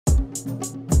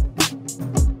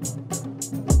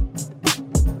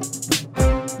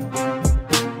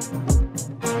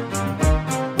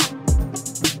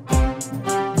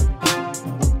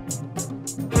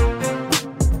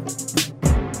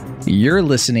You're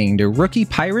listening to Rookie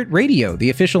Pirate Radio,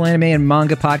 the official anime and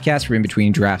manga podcast for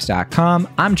InBetweenDrafts.com.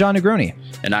 I'm John Negroni.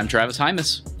 And I'm Travis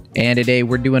Hymas. And today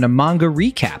we're doing a manga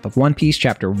recap of One Piece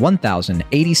chapter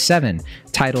 1087,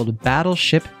 titled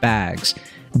Battleship Bags.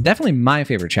 Definitely my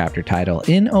favorite chapter title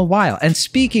in a while. And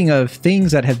speaking of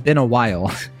things that have been a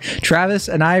while, Travis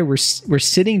and I were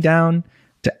sitting down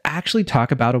to actually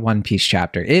talk about a One Piece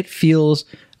chapter. It feels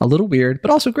a little weird,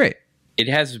 but also great. It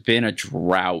has been a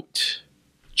drought.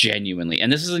 Genuinely.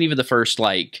 And this isn't even the first,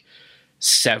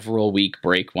 several week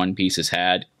break One Piece has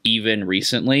had, even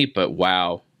recently. But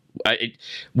wow,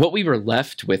 what we were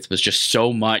left with was just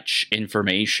so much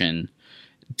information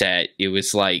that it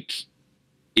was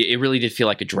it really did feel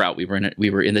like a drought. We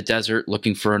were in the desert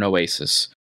looking for an oasis.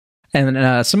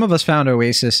 And some of us found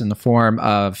oasis in the form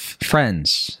of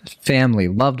friends, family,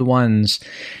 loved ones,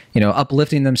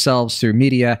 uplifting themselves through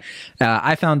media.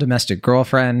 I found Domestic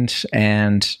Girlfriend,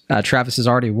 and Travis has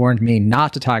already warned me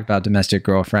not to talk about Domestic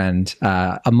Girlfriend,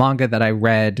 a manga that I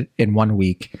read in 1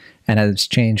 week and has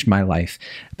changed my life.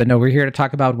 But no, we're here to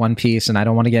talk about One Piece, and I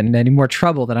don't want to get in any more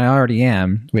trouble than I already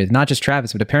am with not just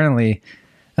Travis, but apparently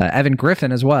Evan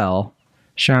Griffin as well.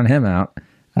 Shout him out.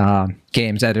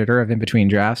 Games editor of In Between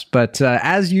Drafts. But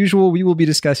as usual, we will be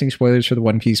discussing spoilers for the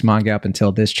One Piece manga up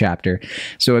until this chapter.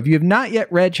 So if you have not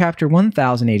yet read chapter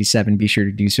 1087, be sure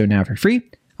to do so now for free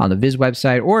on the Viz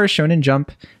website or Shonen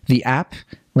Jump, the app,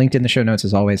 linked in the show notes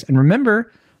as always. And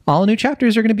remember, all new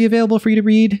chapters are going to be available for you to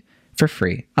read for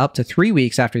free up to 3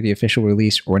 weeks after the official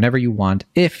release or whenever you want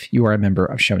if you are a member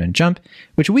of Shonen Jump,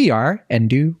 which we are and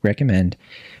do recommend.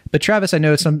 But Travis, I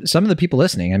know some of the people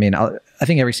listening, I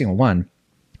think every single one,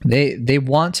 They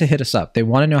want to hit us up. They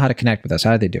want to know how to connect with us.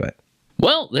 How do they do it?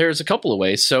 Well, there's a couple of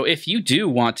ways. So if you do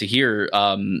want to hear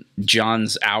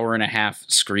John's hour-and-a-half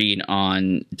screen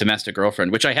on Domestic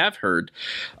Girlfriend, which I have heard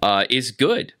is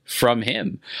good from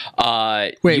him,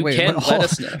 wait, let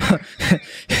us know.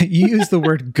 You use the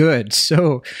word good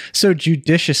so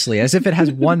judiciously, as if it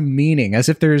has one meaning, as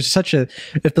if there's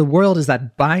if the world is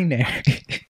that binary.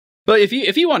 But if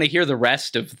you want to hear the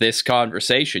rest of this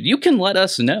conversation, you can let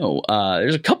us know.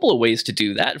 There's a couple of ways to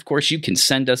do that. Of course, you can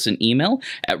send us an email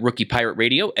at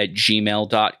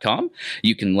rookiepirateradio@gmail.com.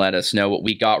 You can let us know what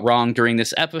we got wrong during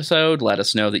this episode. Let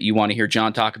us know that you want to hear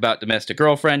John talk about Domestic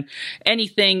Girlfriend.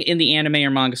 Anything in the anime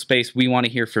or manga space, we want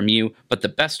to hear from you. But the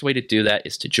best way to do that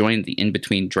is to join the In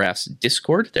Between Drafts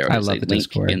Discord. There is a link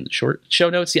Discord in the short show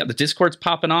notes. Yeah, the Discord's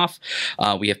popping off.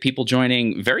 We have people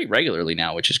joining very regularly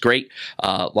now, which is great.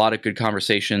 A lot of good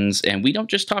conversations, and we don't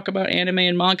just talk about anime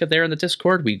and manga there in the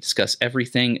Discord. We discuss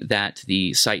everything that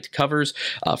the site covers,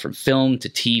 from film to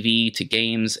TV to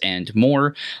games and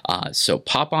more. So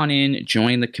pop on in,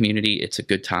 join the community. It's a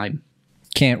good time.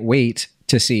 Can't wait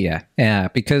to see you. Yeah,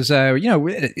 because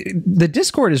the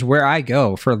Discord is where I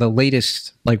go for the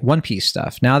latest One Piece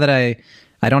stuff. Now that I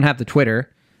don't have the Twitter,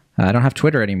 I don't have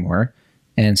Twitter anymore.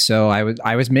 And so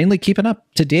I was mainly keeping up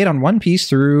to date on One Piece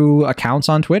through accounts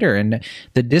on Twitter. And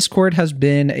the Discord has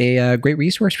been a great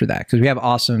resource for that, because we have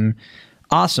awesome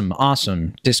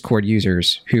Discord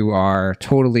users who are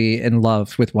totally in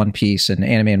love with One Piece and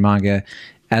anime and manga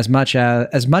as much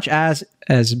as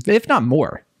if not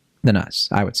more than us,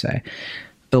 I would say.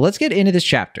 But let's get into this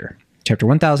chapter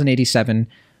 1087.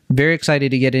 Very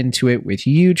excited to get into it with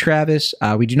you, Travis.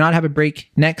 We do not have a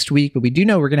break next week, but we do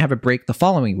know we're going to have a break the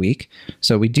following week.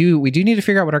 So we do need to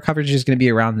figure out what our coverage is going to be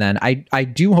around then. I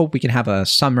do hope we can have a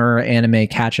summer anime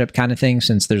catch-up kind of thing,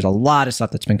 since there's a lot of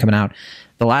stuff that's been coming out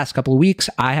the last couple of weeks.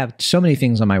 I have so many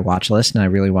things on my watch list, and I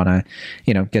really want to,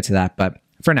 get to that. But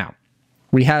for now,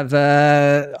 we have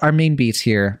our main beats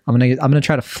here. I'm gonna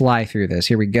try to fly through this.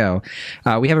 Here we go.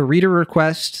 We have a reader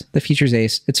request that features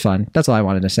Ace. It's fun. That's all I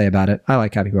wanted to say about it. I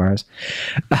like capybaras.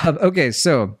 Okay,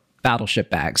 so Battleship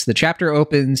Bags. The chapter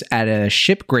opens at a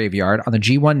ship graveyard on the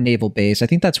G1 naval base. I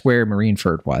think that's where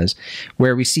Marineford was,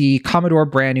 where we see Commodore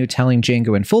Branu telling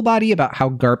Django and Full Body about how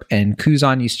Garp and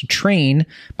Kuzan used to train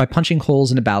by punching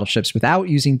holes into battleships without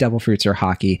using devil fruits or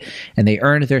hockey, and they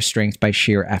earned their strength by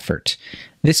sheer effort.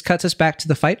 This cuts us back to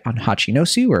the fight on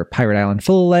Hachinosu, or Pirate Island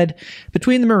full of lead,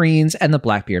 between the Marines and the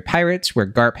Blackbeard pirates, where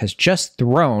Garp has just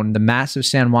thrown the massive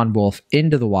San Juan wolf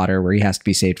into the water where he has to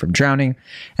be saved from drowning.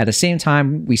 At the same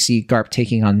time, we see Garp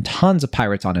taking on tons of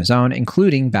pirates on his own,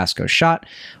 including Vasco's shot,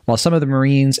 while some of the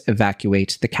Marines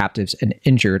evacuate the captives and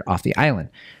injured off the island.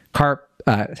 Carp.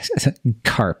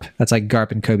 That's like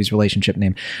Garp and Kobe's relationship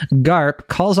name. Garp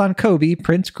calls on Kobe,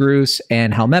 Prince Groose,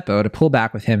 and Helmeppo to pull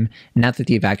back with him now that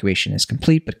the evacuation is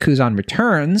complete. But Kuzan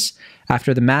returns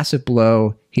after the massive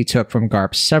blow he took from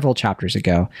Garp several chapters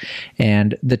ago,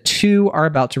 and the two are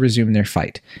about to resume their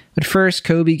fight. But first,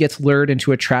 Kobe gets lured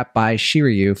into a trap by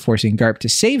Shiryu, forcing Garp to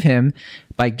save him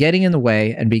by getting in the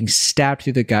way and being stabbed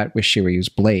through the gut with Shiryu's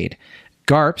blade.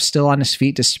 Garp, still on his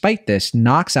feet despite this,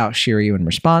 knocks out Shiryu in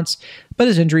response, but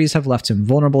his injuries have left him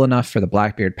vulnerable enough for the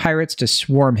Blackbeard pirates to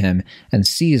swarm him and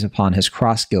seize upon his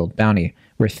cross-guild bounty,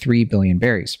 worth 3 billion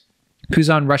berries.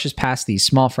 Kuzan rushes past these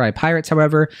small fry pirates,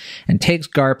 however, and takes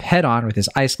Garp head-on with his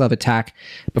ice glove attack.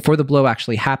 Before the blow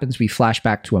actually happens, we flash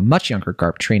back to a much younger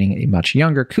Garp training a much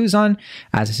younger Kuzan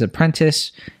as his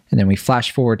apprentice, and then we flash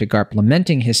forward to Garp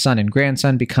lamenting his son and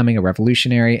grandson becoming a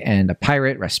revolutionary and a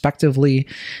pirate, respectively.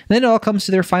 And then it all comes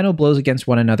to their final blows against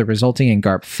one another, resulting in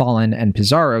Garp fallen and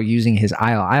Pizarro using his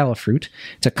Isle fruit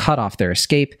to cut off their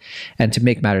escape. And to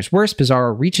make matters worse,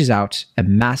 Pizarro reaches out a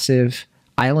massive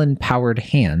island-powered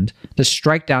hand to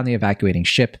strike down the evacuating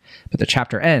ship, but the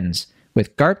chapter ends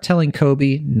with Garp telling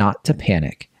Kobe not to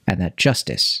panic and that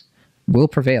justice will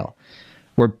prevail.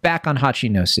 We're back on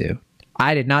Hachinosu.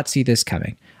 I did not see this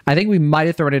coming. I think we might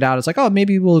have thrown it out as like, oh,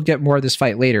 maybe we'll get more of this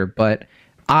fight later, but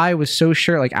I was so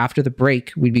sure like after the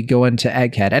break we'd be going to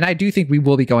Egghead, and I do think we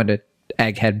will be going to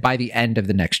Egghead by the end of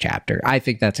the next chapter. I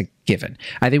think that's a given.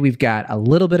 I think we've got a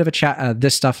little bit of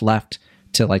this stuff left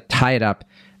to like tie it up,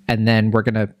 and then we're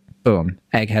gonna boom,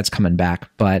 Egghead's coming back.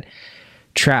 But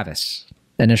Travis,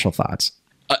 initial thoughts.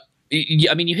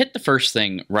 I mean, you hit the first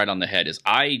thing right on the head. Is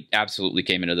I absolutely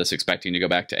came into this expecting to go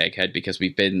back to Egghead because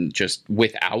we've been just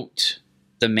without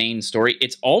the main story.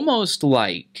 It's almost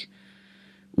like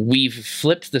we've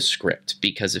flipped the script,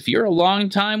 because if you're a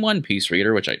long-time One Piece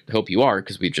reader, which I hope you are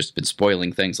because we've just been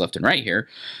spoiling things left and right here,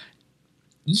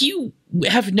 you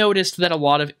have noticed that a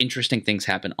lot of interesting things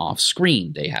happen off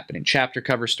screen. They happen in chapter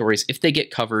cover stories, if they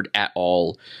get covered at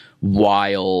all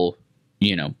while,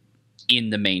 in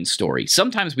the main story.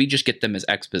 Sometimes we just get them as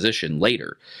exposition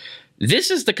later. This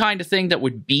is the kind of thing that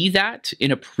would be that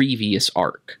in a previous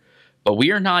arc. But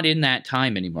we are not in that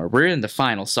time anymore. We're in the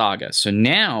final saga. So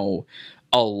now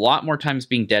a lot more time is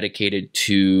being dedicated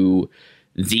to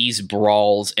these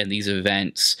brawls and these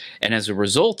events. And as a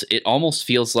result, it almost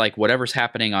feels like whatever's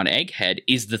happening on Egghead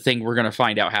is the thing we're going to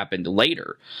find out happened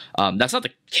later. That's not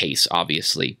the case,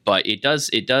 obviously, but it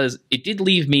did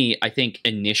leave me, I think,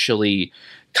 initially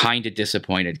kind of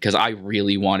disappointed because I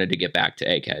really wanted to get back to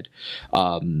Egghead.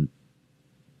 And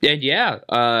yeah,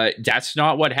 that's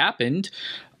not what happened.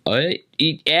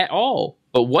 At all.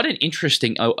 But what an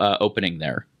interesting opening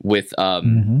there with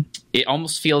it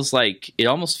almost feels like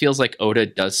Oda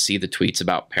does see the tweets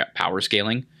about power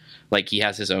scaling. Like he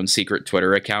has his own secret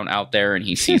Twitter account out there and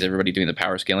he sees everybody doing the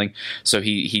power scaling. So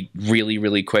he really,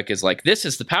 really quick is like, this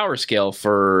is the power scale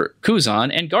for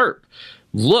Kuzan and Garp.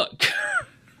 Look.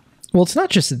 Well, it's not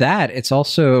just that. It's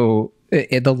also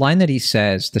the line that he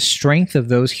says, the strength of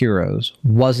those heroes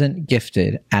wasn't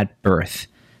gifted at birth.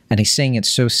 And he's saying it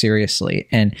so seriously.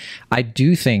 And I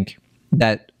do think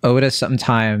that Oda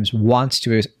sometimes wants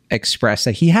to express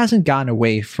that he hasn't gotten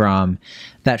away from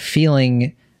that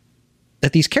feeling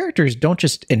that these characters don't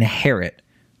just inherit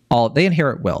they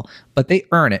inherit will, but they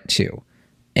earn it too.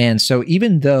 And so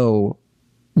even though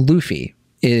Luffy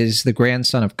is the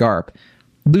grandson of Garp,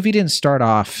 Luffy didn't start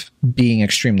off being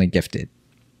extremely gifted,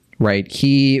 right?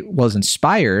 He was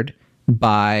inspired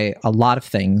by a lot of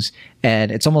things,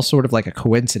 and it's almost sort of like a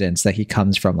coincidence that he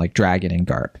comes from like Dragon and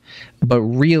Garp. But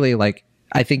really, like,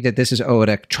 I think that this is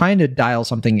Oda trying to dial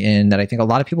something in that I think a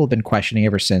lot of people have been questioning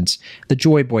ever since the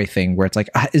Joy Boy thing, where it's like,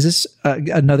 is this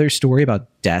another story about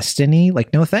destiny?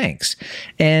 Like, no thanks.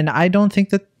 And I don't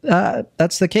think that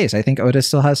that's the case. I think Oda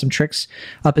still has some tricks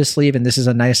up his sleeve, and this is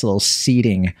a nice little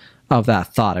seeding of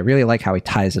that thought. I really like how he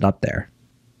ties it up there.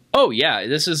 Oh yeah,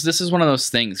 this is one of those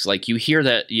things. Like you hear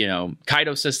that,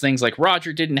 Kaido says things like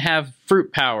Roger didn't have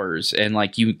fruit powers, and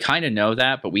like you kind of know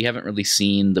that, but we haven't really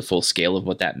seen the full scale of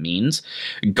what that means.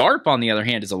 Garp, on the other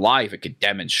hand, is alive and could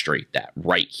demonstrate that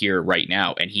right here, right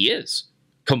now, and he is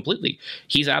completely.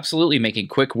 He's absolutely making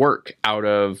quick work out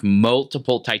of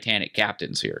multiple Titanic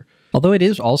captains here. Although it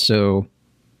is also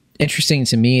interesting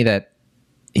to me that,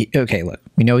 okay, look,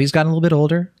 we know he's gotten a little bit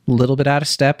older, a little bit out of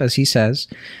step, as he says,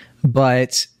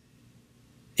 but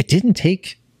it didn't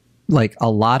take like a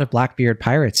lot of Blackbeard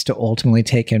pirates to ultimately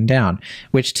take him down,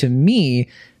 which to me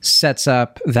sets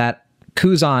up that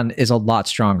Kuzan is a lot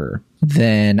stronger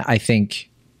than I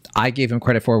think I gave him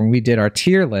credit for when we did our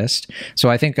tier list. So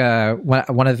I think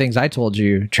one of the things I told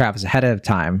you, Travis, ahead of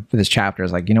time for this chapter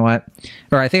is like, you know what?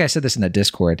 Or I think I said this in the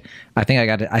Discord. I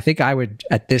think I would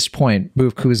at this point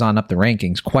move Kuzan up the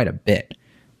rankings quite a bit,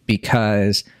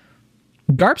 because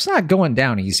Garp's not going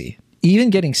down easy. Even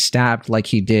getting stabbed like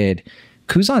he did,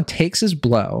 Kuzan takes his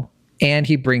blow and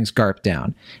he brings Garp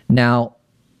down. Now,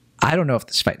 I don't know if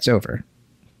this fight's over.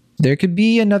 There could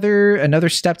be another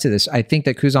step to this. I think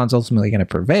that Kuzan's ultimately going to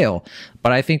prevail,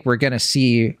 but I think we're going to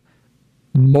see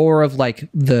more of like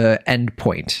the end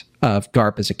point of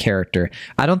Garp as a character.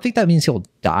 I don't think that means he'll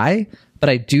die, but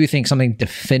I do think something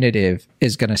definitive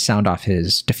is going to sound off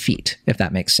his defeat, if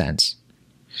that makes sense.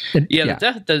 Yeah.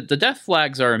 The death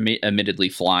flags are admittedly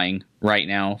flying right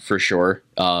now, for sure.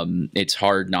 It's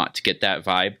hard not to get that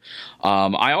vibe.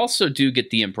 I also do get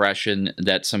the impression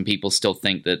that some people still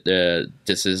think that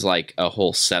this is like a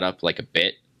whole setup, like a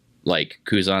bit, like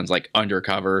Kuzan's like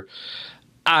undercover.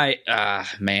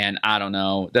 Man, I don't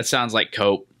know. That sounds like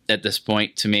cope at this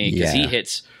point to me, because he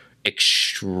hits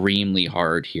extremely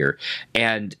hard here.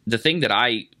 And the thing that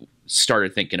I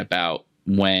started thinking about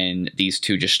when these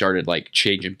two just started like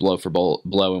changing blow for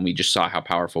blow, and we just saw how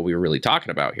powerful we were really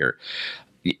talking about here.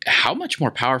 How much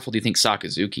more powerful do you think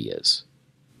Sakazuki is?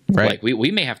 Right. Like we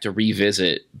may have to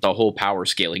revisit the whole power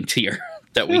scaling tier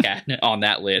that we had on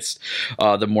that list,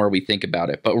 the more we think about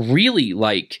it. But really,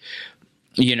 like,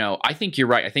 you know, I think you're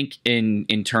right. I think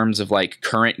in terms of like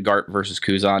current Garp versus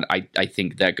Kuzan, I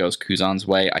think that goes Kuzan's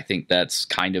way. I think that's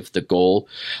kind of the goal.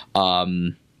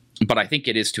 But I think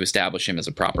it is to establish him as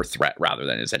a proper threat rather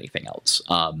than as anything else.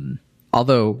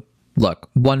 Although, look,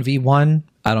 1v1,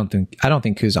 I don't think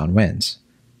Kuzan wins,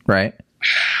 right?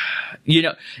 You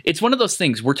know, it's one of those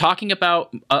things. We're talking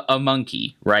about a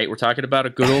monkey, right? We're talking about a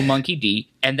good old Monkey D.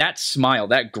 And that smile,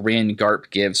 that grin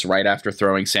Garp gives right after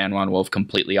throwing San Juan Wolf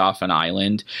completely off an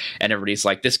island. And everybody's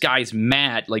like, this guy's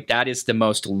mad. Like, that is the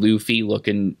most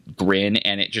Luffy-looking grin.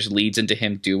 And it just leads into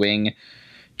him doing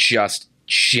just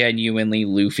genuinely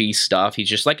Luffy stuff. He's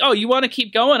just like, oh, you want to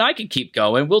keep going? I can keep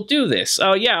going. We'll do this.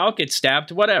 Oh yeah, I'll get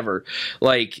stabbed, whatever.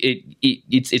 Like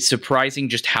it's surprising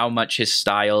just how much his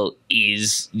style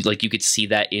is, like you could see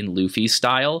that in Luffy's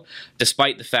style,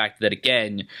 despite the fact that,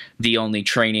 again, the only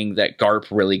training that Garp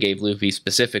really gave Luffy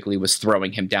specifically was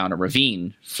throwing him down a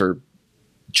ravine for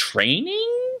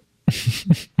training.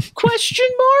 Question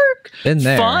mark? Been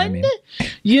there. Fun? I mean,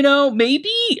 you know,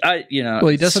 maybe. Well,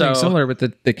 he does something similar with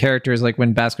the characters, like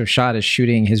when Basco Shot is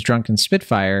shooting his drunken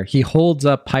Spitfire, he holds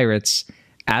up pirates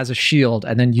as a shield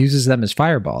and then uses them as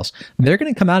fireballs. They're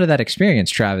going to come out of that experience,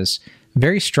 Travis,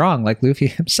 very strong, like Luffy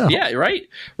himself. Yeah, right.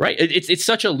 It's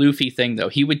such a Luffy thing, though.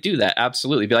 He would do that,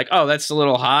 absolutely. Be like, oh, that's a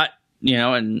little hot, you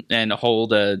know, and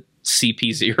hold a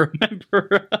CP0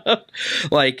 member up.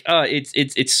 Like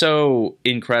it's so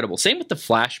incredible. Same with the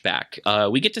flashback.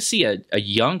 We get to see a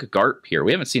young Garp here.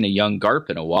 We haven't seen a young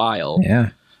Garp in a while. Yeah,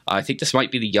 I think this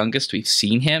might be the youngest we've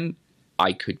seen him.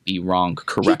 I could be wrong.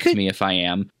 Correct me if I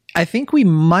am. I think we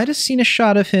might have seen a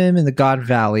shot of him in the God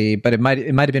Valley, but it might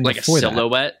have been like before a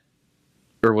silhouette,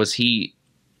 or was he?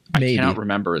 Maybe. I cannot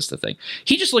remember. Is the thing.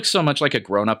 He just looks so much like a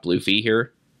grown-up Luffy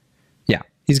here. Yeah.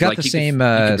 He's got the same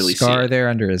really scar there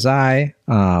under his eye.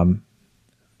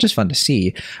 Just fun to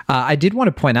see. I did want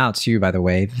to point out to you, by the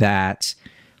way, that,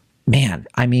 man,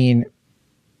 I mean,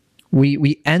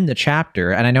 we end the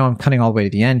chapter, and I know I'm cutting all the way to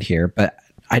the end here, but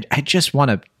I just want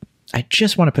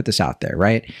to put this out there,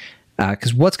 right?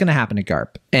 Because what's going to happen to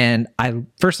Garp? And I,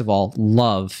 first of all,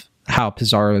 love how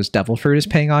Pizarro's devil fruit is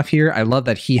paying off here. I love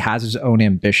that he has his own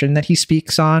ambition that he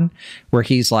speaks on, where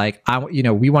he's like,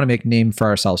 we want to make a name for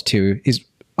ourselves too. He's,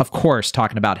 of course,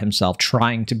 talking about himself,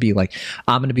 trying to be like,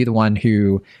 I'm going to be the one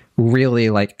who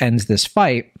really like ends this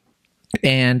fight.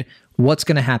 And what's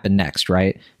going to happen next,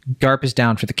 right? Garp is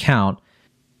down for the count.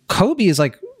 Kobe is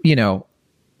like,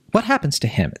 what happens to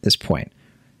him at this point?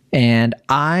 And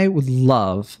I would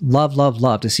love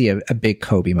to see a big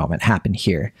Kobe moment happen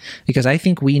here, because I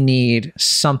think we need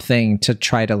something to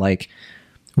try to like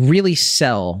really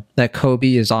sell that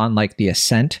Kobe is on like the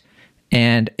ascent.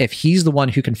 And if he's the one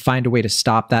who can find a way to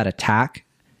stop that attack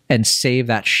and save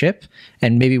that ship,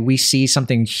 and maybe we see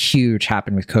something huge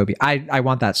happen with Kobe. I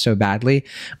want that so badly,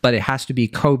 but it has to be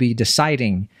Kobe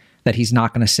deciding that he's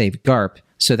not going to save Garp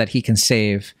so that he can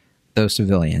save those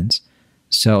civilians.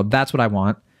 So that's what I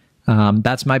want.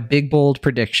 That's my big, bold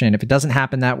prediction. If it doesn't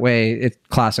happen that way, it's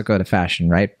classic Oda fashion,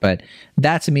 right? But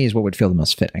that to me is what would feel the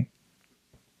most fitting.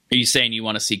 Are you saying you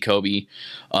want to see Kobe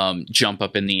jump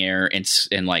up in the air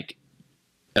and like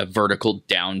a vertical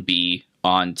down B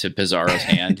onto Pizarro's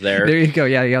hand there? There you go.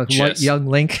 Yeah. Young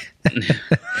Link.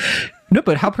 No,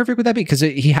 but how perfect would that be? Because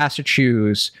he has to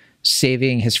choose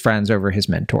saving his friends over his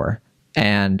mentor.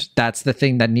 And that's the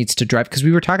thing that needs to drive, because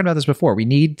we were talking about this before. We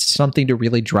need something to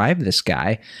really drive this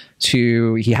guy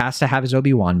he has to have his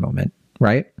Obi-Wan moment,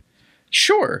 right?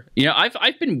 Sure.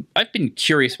 I've been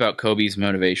curious about Kobe's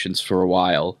motivations for a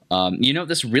while.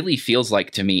 This really feels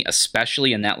like to me,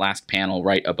 especially in that last panel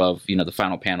right above, the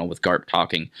final panel with Garp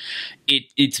talking,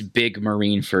 it's big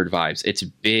Marineford vibes. It's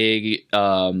big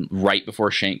right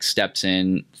before Shanks steps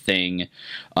in thing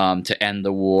to end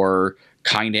the war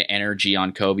kind of energy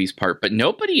on Kobe's part, but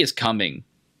nobody is coming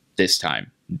this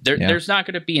time. There's not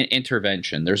going to be an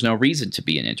intervention. There's no reason to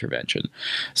be an intervention.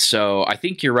 So I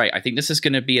think you're right. I think this is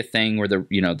going to be a thing where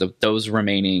those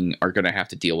remaining are going to have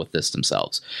to deal with this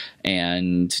themselves.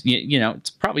 And, it's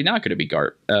probably not going to be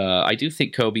Garp. I do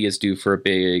think Kobe is due for a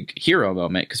big hero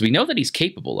moment because we know that he's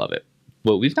capable of it.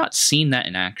 But we've not seen that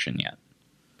in action yet.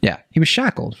 Yeah, he was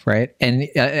shackled, right? And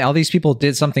all these people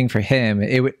did something for him.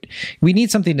 We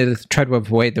need something to try to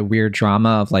avoid the weird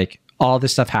drama of like, all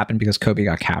this stuff happened because Kobe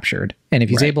got captured. And if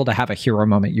he's able to have a hero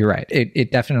moment, you're right.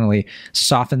 It definitely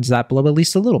softens that blow at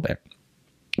least a little bit.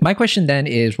 My question then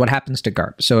is, what happens to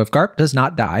Garp? So if Garp does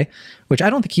not die, which I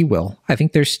don't think he will, I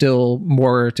think there's still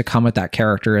more to come with that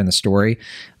character in the story,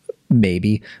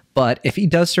 maybe. But if he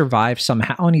does survive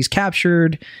somehow and he's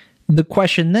captured, the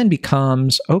question then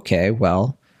becomes, okay,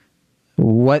 well,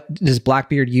 what does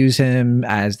Blackbeard use him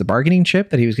as the bargaining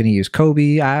chip that he was going to use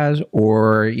Kobe as,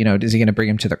 or is he going to bring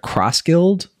him to the Cross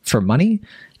Guild for money?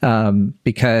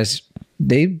 Because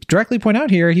they directly point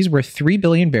out here he's worth 3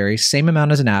 billion berries, same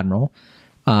amount as an admiral,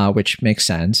 which makes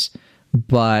sense.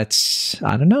 But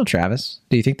I don't know, Travis.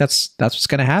 Do you think that's what's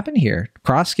going to happen here?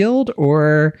 Cross Guild,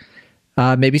 or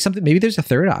maybe something? Maybe there's a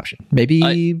third option. Maybe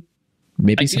I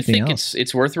do something think else.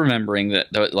 it's worth remembering that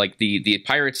the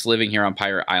pirates living here on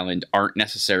Pirate Island aren't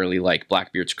necessarily like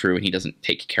Blackbeard's crew, and he doesn't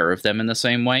take care of them in the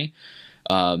same way.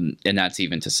 And that's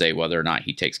even to say whether or not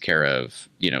he takes care of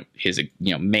his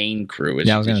main crew. As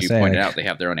you pointed out, they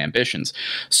have their own ambitions.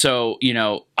 So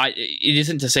it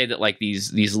isn't to say that like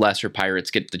these lesser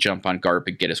pirates get the jump on Garp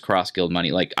and get his Cross Guild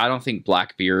money. Like I don't think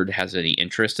Blackbeard has any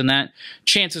interest in that.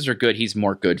 Chances are good he's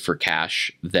more good for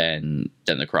cash than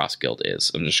the Cross Guild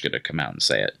is. I'm just going to come out and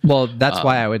say it. Well, that's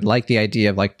why I would like the idea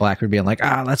of like Blackbeard being like,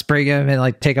 let's bring him and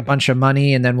like take a bunch of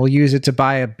money and then we'll use it to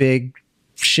buy a big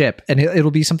ship, and it'll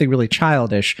be something really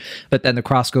childish, but then the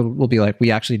Cross Guild will be like,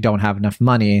 we actually don't have enough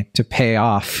money to pay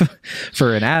off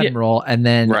for an admiral. And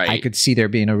then I could see there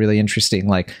being a really interesting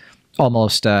like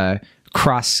almost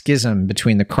cross schism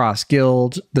between the Cross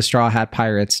Guild, the Straw Hat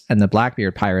Pirates, and the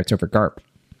Blackbeard Pirates over Garp.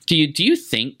 Do you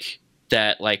think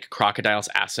that like Crocodile's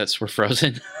assets were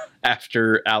frozen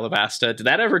after Alabasta? Did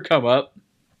that ever come up?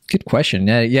 Good question.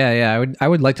 Yeah. I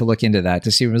would like to look into that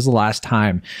to see when was the last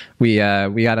time we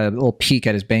got a little peek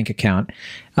at his bank account.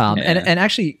 And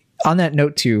actually on that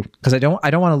note too, because I don't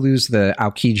want to lose the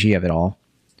Aokiji of it all.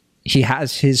 He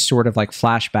has his sort of like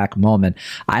flashback moment.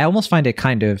 I almost find it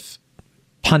kind of,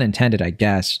 pun intended, I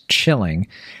guess, chilling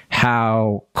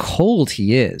how cold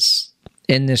he is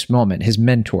in this moment. His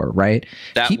mentor, right?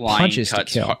 He punches to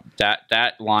kill.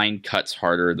 That line cuts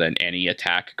harder than any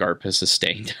attack Garp has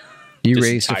sustained. You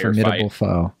raised a formidable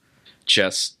foe.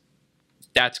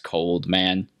 That's cold,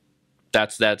 man.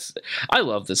 That's I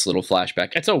love this little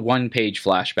flashback. It's a 1-page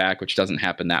flashback, which doesn't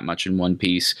happen that much in One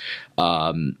Piece.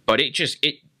 But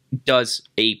it does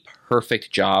a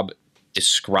perfect job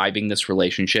describing this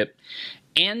relationship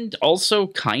and also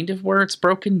kind of where it's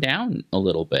broken down a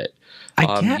little bit.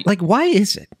 I get, like, why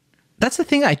is it? That's the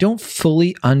thing I don't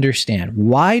fully understand.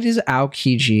 Why does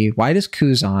Aokiji, why does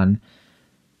Kuzan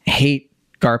hate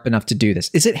Garp enough to do this?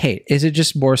 Is it hate? Is it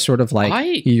just more sort of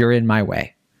like you're in my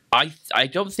way? I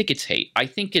don't think it's hate. I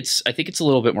think it's a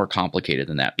little bit more complicated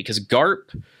than that, because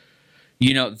Garp,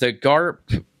 the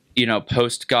Garp,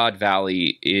 post God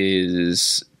Valley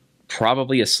is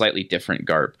probably a slightly different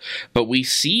Garp, but we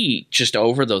see just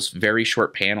over those very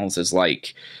short panels as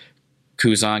like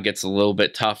Kuzan gets a little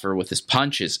bit tougher with his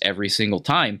punches every single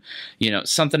time.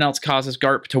 Something else causes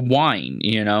Garp to whine.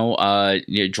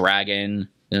 Dragon.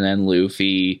 And then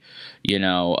Luffy,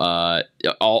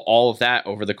 all of that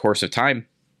over the course of time.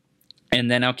 And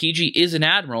then Aokiji is an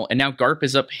admiral, and now Garp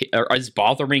is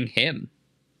bothering him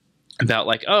about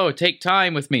like, oh, take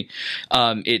time with me.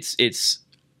 It's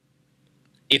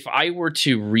if I were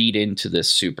to read into this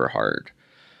super hard,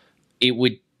 it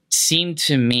would seem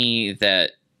to me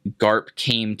that Garp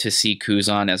came to see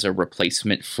Kuzan as a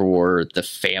replacement for the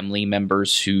family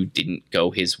members who didn't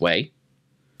go his way.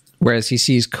 Whereas he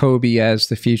sees Kobe as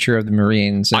the future of the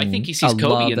Marines. I think he sees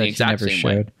Kobe in the exact same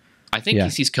way. I think he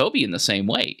sees Kobe in the same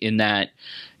way, in that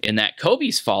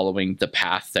Kobe's following the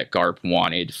path that Garp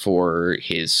wanted for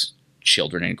his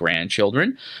children and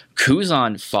grandchildren.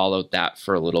 Kuzan followed that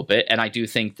for a little bit, and I do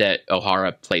think that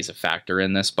Ohara plays a factor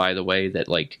in this, by the way, that,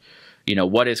 like, you know,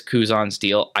 what is Kuzan's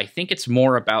deal? I think it's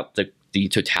more about the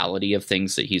totality of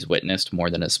things that he's witnessed more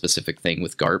than a specific thing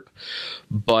with Garp.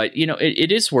 But, you know,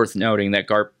 it is worth noting that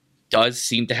Garp does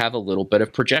seem to have a little bit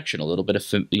of projection, a little bit of,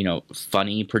 you know,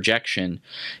 funny projection.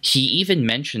 He even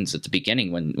mentions at the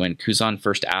beginning when Kuzan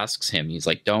first asks him, he's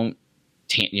like, don't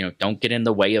get in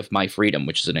the way of my freedom,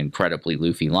 which is an incredibly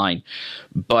Luffy line.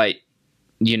 But,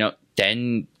 you know,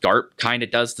 then Garp kind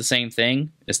of does the same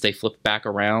thing as they flip back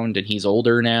around, and he's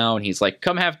older now, and he's like,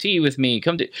 come have tea with me.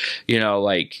 Come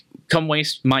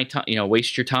waste my time, you know,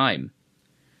 waste your time.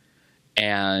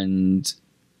 And,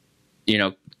 you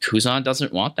know, Kuzan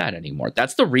doesn't want that anymore.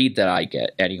 That's the read that I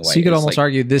get anyway. So you could almost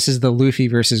argue this is the Luffy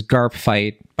versus Garp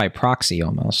fight by proxy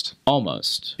almost.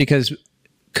 Almost. Because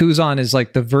Kuzan is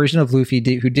like the version of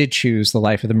Luffy who did choose the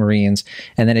life of the Marines,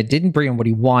 and then it didn't bring him what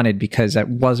he wanted because that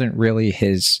wasn't really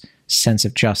his sense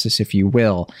of justice, if you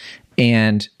will.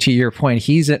 And to your point,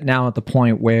 he's now at the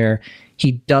point where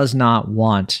he does not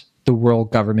want the world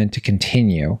government to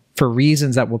continue for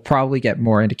reasons that we'll probably get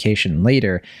more indication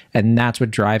later. And that's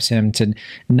what drives him to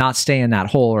not stay in that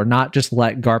hole or not just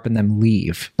let Garp and them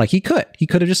leave. Like he could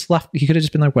have just left. He could have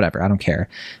just been like, whatever, I don't care.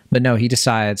 But no, he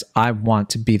decides, I want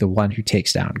to be the one who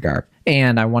takes down Garp.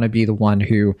 And I want to be the one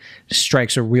who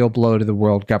strikes a real blow to the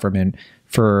world government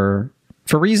for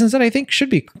reasons that I think should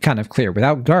be kind of clear.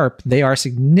 Without Garp, they are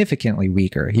significantly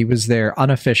weaker. He was their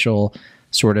unofficial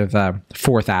sort of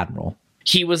fourth admiral.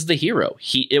 He was the hero.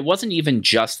 It wasn't even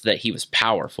just that he was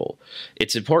powerful.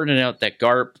 It's important to note that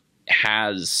Garp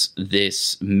has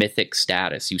this mythic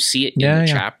status. You see it in the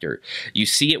chapter. You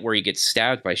see it where he gets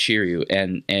stabbed by Shiryu,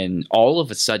 and all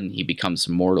of a sudden he becomes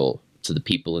mortal to the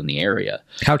people in the area.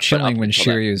 How chilling when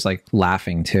Shiryu's like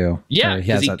laughing too. Yeah,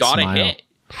 because he got a hit.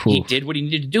 He did what he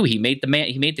needed to do. He made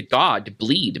the god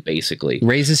bleed, basically.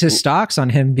 Raises his stocks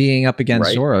on him being up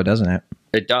against Zoro, doesn't it?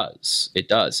 It does. It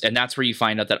does. And that's where you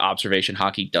find out that observation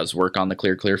hockey does work on the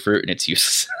clear fruit, and it's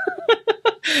useless.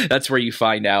 That's where you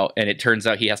find out, and it turns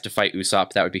out he has to fight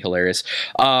Usopp. That would be hilarious.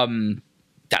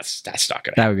 That's not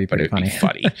gonna happen. That would be pretty funny.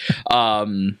 Funny.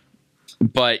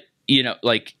 But, you know,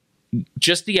 like,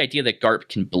 just the idea that Garp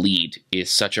can bleed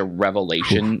is such a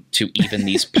revelation to even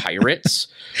these pirates.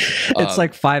 It's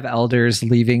like five elders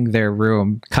leaving their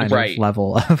room kind of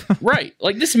level of right.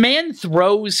 Like, this man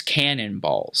throws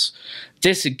cannonballs.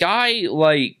 This guy,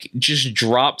 like, just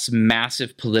drops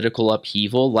massive political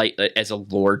upheaval like as a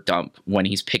lore dump when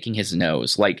he's picking his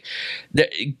nose. Like,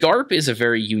 Garp is a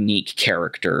very unique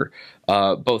character,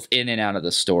 both in and out of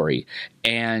the story.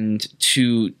 And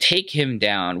to take him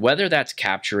down, whether that's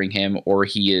capturing him or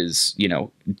he is, you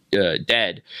know,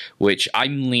 dead, which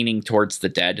I'm leaning towards the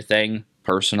dead thing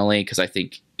personally, because I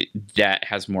think that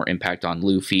has more impact on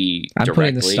Luffy directly. I'm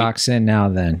putting the stocks in now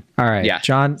then. All right. Yeah.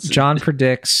 John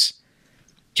predicts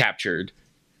captured.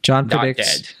 John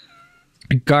predicts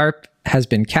dead. Garp has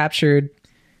been captured.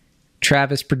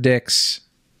 Travis predicts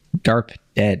Garp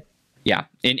dead. Yeah.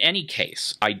 In any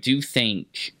case, I do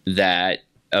think that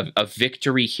a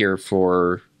victory here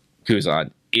for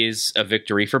Kuzan is a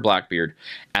victory for Blackbeard,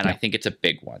 and I think it's a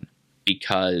big one,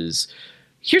 because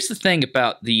here's the thing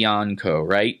about the Yonko,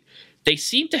 right? They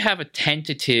seem to have a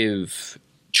tentative,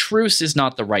 truce is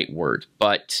not the right word,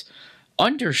 but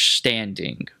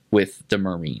understanding with the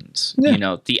Marines. You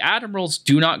know, the admirals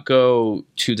do not go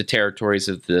to the territories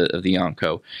of the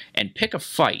Yonko and pick a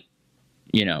fight,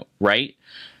 you know, right?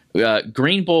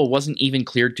 Green Bull wasn't even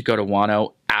cleared to go to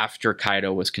Wano after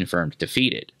Kaido was confirmed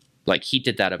defeated. Like, he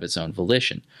did that of his own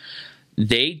volition.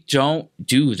 They don't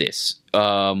do this.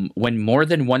 When more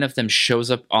than one of them shows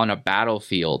up on a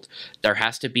battlefield, there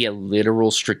has to be a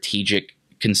literal strategic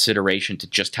consideration to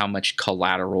just how much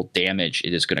collateral damage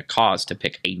it is going to cause to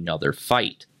pick another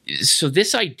fight. So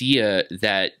this idea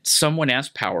that someone as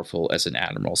powerful as an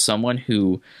admiral, someone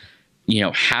who, you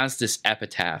know, has this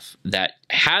epitaph that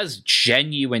has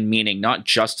genuine meaning, not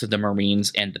just to the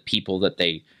Marines and the people that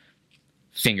they,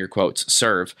 finger quotes,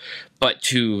 serve, but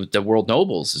to the world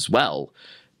nobles as well.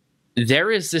 There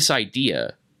is this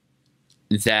idea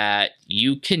that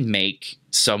you can make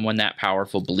someone that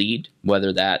powerful bleed,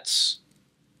 whether that's,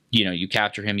 you know, you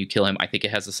capture him, you kill him. I think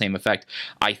it has the same effect.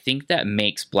 I think that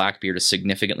makes Blackbeard a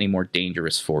significantly more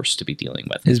dangerous force to be dealing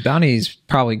with. His bounty's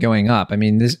probably going up. I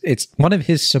mean, it's one of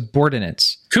his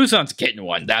subordinates. Kuzan's getting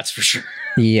one, that's for sure.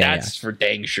 Yeah. That's for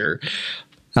dang sure.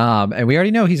 And we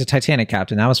already know he's a Titanic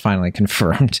captain. That was finally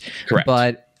confirmed. Correct.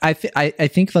 But I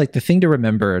think like the thing to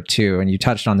remember too, and you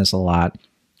touched on this a lot,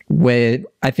 when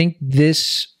I think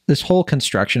this whole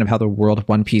construction of how the world of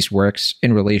One Piece works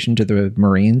in relation to the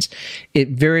Marines, it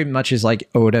very much is like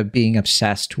Oda being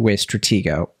obsessed with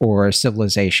Stratego or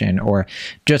civilization, or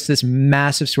just this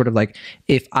massive sort of like,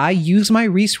 if I use my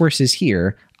resources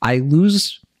here, I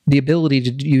lose the ability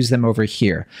to use them over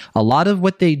here. A lot of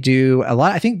what they do,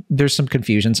 I think there's some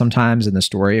confusion sometimes in the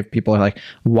story of people are like,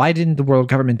 why didn't the world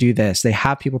government do this? They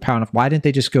have people power enough. Why didn't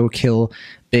they just go kill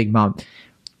Big Mom?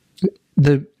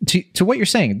 To what you're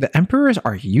saying, the emperors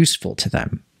are useful to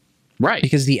them, right?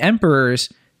 Because the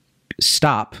emperors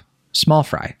stop small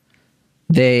fry.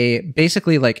 They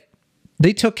basically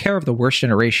they took care of the worst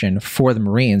generation for the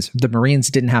Marines. The Marines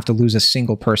didn't have to lose a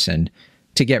single person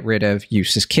to get rid of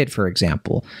Eustace Kid, for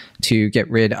example, to get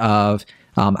rid of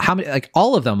how many, like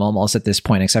all of them almost at this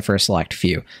point, except for a select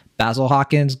few. Basil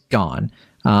Hawkins gone.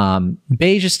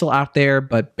 Beige is still out there,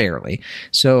 but barely.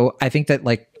 So I think that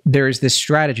like there's this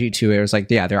strategy to it. It was like,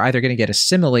 yeah, they're either going to get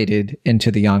assimilated into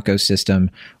the Yonko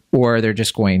system, or they're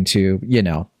just going to,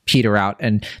 peter out.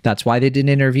 And that's why they didn't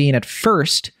intervene at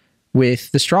first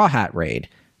with the Straw Hat raid,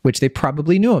 which they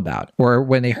probably knew about, or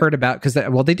when they heard about, because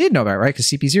they did know about it, right? Because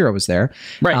CP0 was there.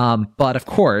 Right. But of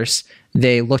course,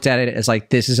 they looked at it as like,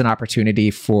 this is an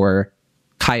opportunity for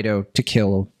Kaido to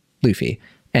kill Luffy.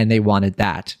 And they wanted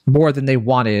that more than they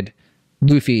wanted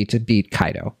Luffy to beat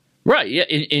Kaido. Right. Yeah.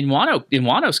 In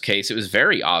Wano's case, it was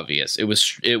very obvious.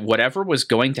 Whatever was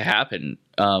going to happen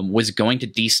was going to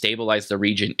destabilize the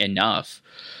region enough.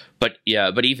 But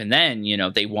even then,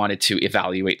 they wanted to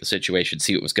evaluate the situation,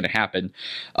 see what was going to happen.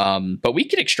 But we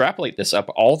could extrapolate this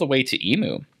up all the way to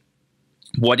Emu.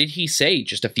 What did he say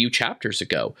just a few chapters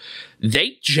ago?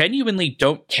 They genuinely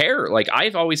don't care. Like,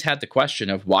 I've always had the question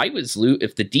of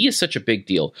if the D is such a big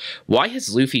deal, why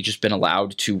has Luffy just been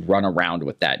allowed to run around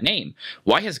with that name?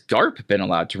 Why has Garp been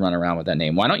allowed to run around with that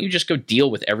name? Why don't you just go deal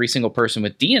with every single person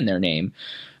with D in their name?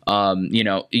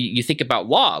 You think about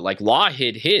Law. Like, Law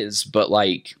hid his, but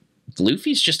like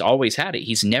Luffy's just always had it.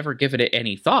 He's never given it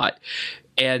any thought.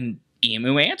 And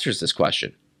Emu answers this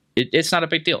question. It's not a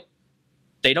big deal.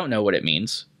 They don't know what it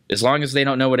means. As long as they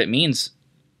don't know what it means,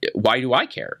 why do I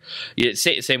care?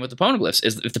 Same with the poneglyphs.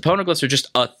 If the poneglyphs are just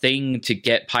a thing to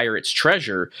get pirates'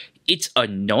 treasure, it's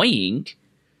annoying.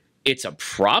 It's a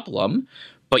problem.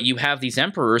 But you have these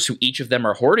emperors who each of them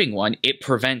are hoarding one. It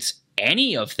prevents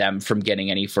any of them from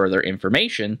getting any further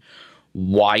information.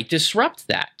 Why disrupt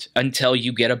that until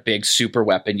you get a big super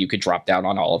weapon you could drop down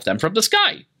on all of them from the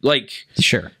sky? Like,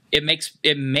 sure. It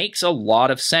makes a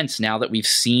lot of sense now that we've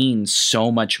seen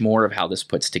so much more of how this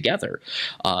puts together.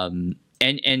 And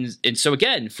so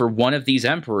again, for one of these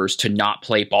emperors to not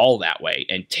play ball that way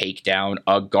and take down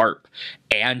a Garp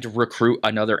and recruit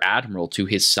another admiral to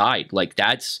his side, like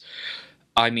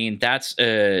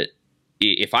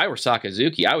if I were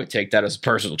Sakazuki, I would take that as a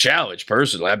personal challenge.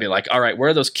 Personally, I'd be like, all right, where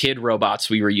are those kid robots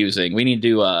we were using? We need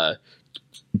to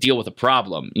deal with a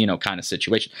problem, kind of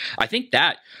situation. I think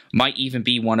that might even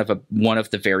be one of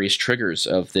the various triggers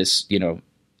of this,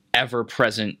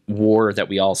 ever-present war that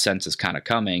we all sense is kind of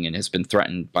coming and has been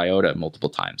threatened by Oda multiple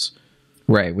times.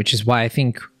 Right, which is why I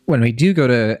think when we do go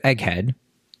to Egghead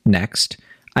next,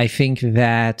 I think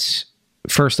that,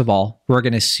 first of all, we're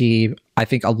going to see, I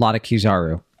think, a lot of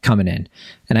Kizaru coming in.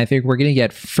 And I think we're going to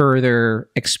get further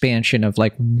expansion of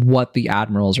like what the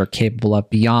admirals are capable of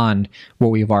beyond what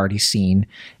we've already seen.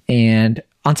 And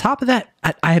on top of that,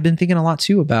 I have been thinking a lot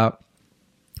too about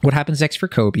what happens next for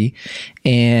Kobe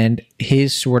and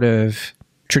his sort of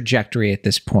trajectory at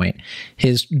this point.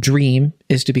 His dream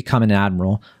is to become an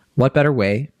admiral. What better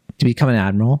way to become an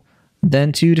admiral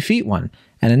than to defeat one?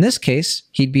 And in this case,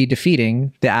 he'd be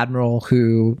defeating the admiral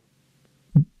who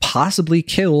possibly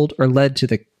killed or led to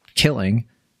the killing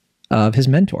of his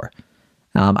mentor.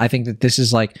 I think that this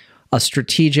is like a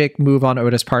strategic move on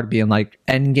Oda's part, being like,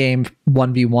 endgame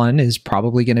 1v1 is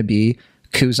probably going to be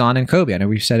Kuzan and Kobe. I know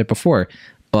we've said it before,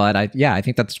 but I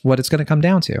think that's what it's going to come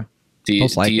down to. Do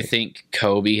you think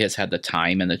Kobe has had the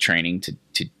time and the training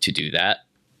to do that?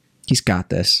 He's got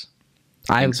this.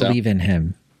 I believe in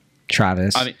him,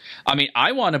 Travis. I mean,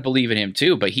 I want to believe in him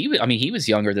too, but he was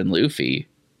younger than Luffy.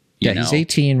 He's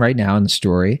 18 right now in the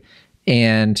story.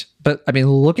 But I mean,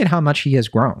 look at how much he has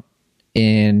grown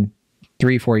in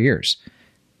 3-4 years.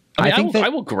 I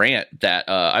will grant that.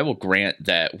 I will grant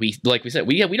that we said,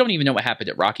 we don't even know what happened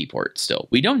at Rocky Port. Still,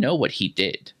 we don't know what he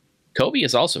did. Kobe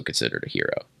is also considered a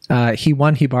hero. He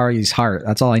won Hibari's heart.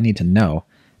 That's all I need to know.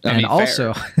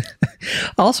 Also,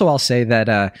 I'll say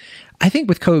that I think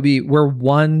with Kobe, we're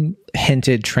one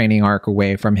hinted training arc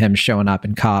away from him showing up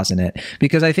and causing it,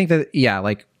 because I think that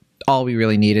all we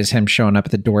really need is him showing up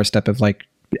at the doorstep of like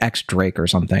ex Drake or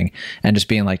something and just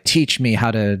being like, teach me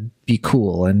how to be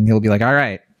cool. And he'll be like, all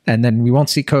right. And then we won't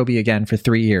see Kobe again for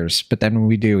 3 years. But then when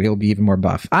we do, he'll be even more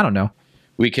buff. I don't know.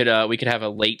 We could have a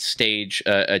late stage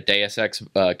a Deus Ex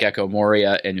Gecko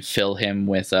Moria and fill him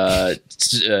with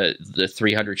the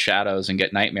 300 Shadows and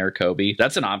get Nightmare Kobe.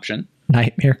 That's an option.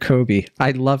 Nightmare Kobe.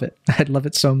 I love it. I love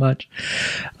it so much.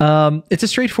 It's a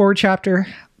straightforward chapter.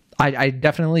 I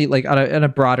definitely like on a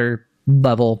broader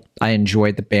level. I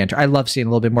enjoyed the banter. I love seeing a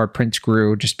little bit more Prince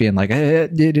Gru just being like,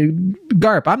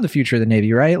 Garp, I'm the future of the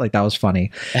Navy, right? Like that was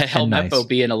funny. Helmeppo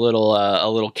being a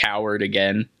little coward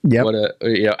again. Yep.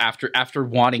 After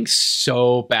wanting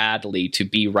so badly to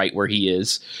be right where he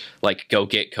is, like go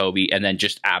get Kobe, and then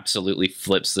just absolutely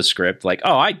flips the script. Like,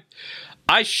 oh,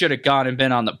 I should have gone and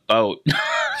been on the boat.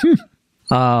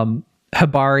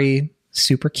 Hibari,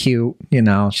 super cute,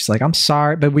 she's like, I'm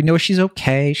sorry, but we know she's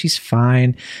okay, she's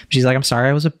fine. She's like, I'm sorry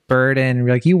I was a burden.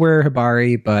 We're like, you were,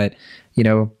 Hibari, but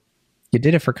you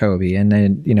did it for Kobe, and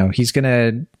then he's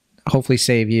gonna hopefully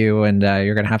save you, and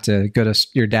you're gonna have to go to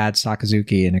your dad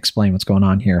Sakazuki and explain what's going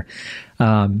on here.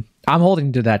 I'm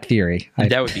holding to that theory.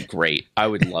 That would be great. I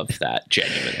would love that,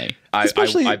 genuinely.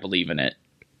 I believe in it.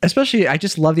 Especially, I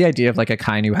just love the idea of like a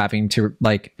Kainu having to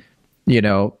like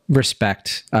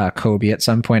respect Kobe at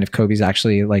some point if Kobe's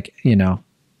actually like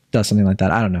does something like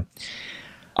that. I don't know.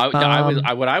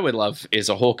 What I would love is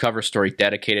a whole cover story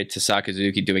dedicated to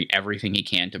Sakazuki doing everything he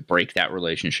can to break that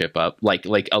relationship up, like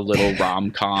a little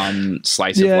rom-com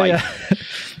slice of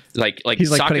life, like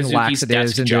he's like Sakazuki's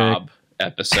desk job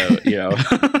episode.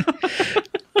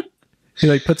 He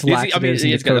like puts laxatives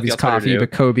into Kobe's coffee,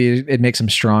 but Kobe, it makes him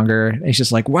stronger. And he's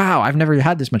just like, wow, I've never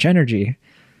had this much energy.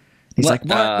 He's like, what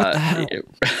the hell?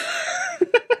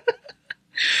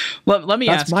 Let me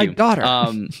ask you. That's my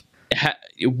daughter.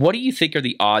 What do you think are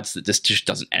the odds that this just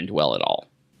doesn't end well at all?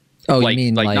 Oh, you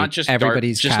mean like not just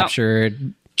everybody's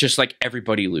captured? Just like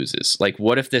everybody loses. Like,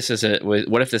 what if this is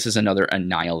another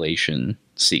annihilation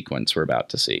sequence we're about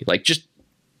to see? Like, just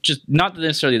not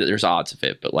necessarily that there's odds of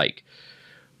it, but like,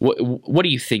 what do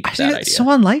you think of that idea? It's so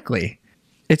unlikely.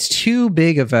 It's too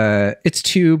big of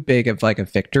like a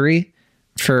victory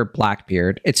for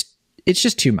Blackbeard. It's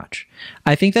just too much.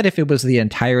 I think that if it was the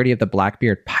entirety of the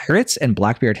Blackbeard pirates and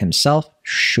Blackbeard himself,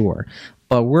 sure.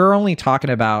 But we're only talking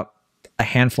about a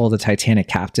handful of the Titanic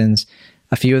captains.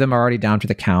 A few of them are already down for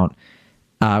the count.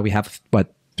 We have,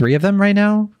 3 of them right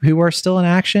now who are still in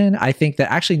action? I think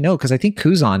that actually, no, because I think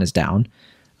Kuzan is down.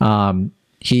 I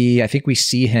think we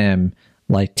see him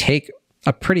like take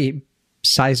a pretty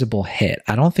sizable hit.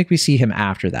 I don't think we see him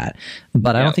after that,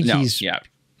 but I don't think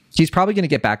he's probably going to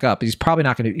get back up. He's probably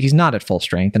not going to, he's not at full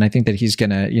strength. And I think that he's going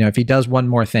to, if he does one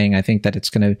more thing, I think that it's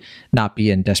going to not be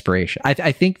in desperation.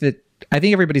 I think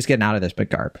everybody's getting out of this but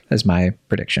Garp, is my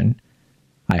prediction.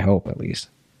 I hope, at least.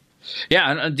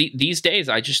 Yeah. These days,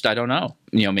 I don't know.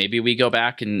 Maybe we go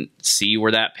back and see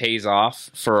where that pays off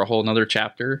for a whole nother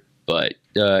chapter. But,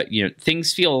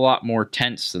 things feel a lot more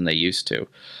tense than they used to.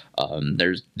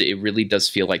 It really does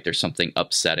feel like there's something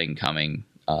upsetting coming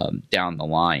down the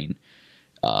line.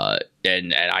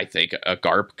 And I think a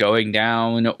Garp going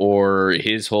down or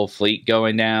his whole fleet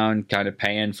going down, kind of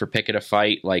paying for picking a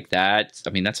fight like that.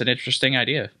 I mean, that's an interesting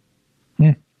idea.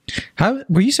 Yeah. How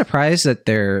were you surprised that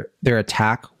their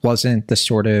attack wasn't the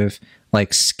sort of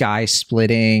like sky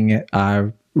splitting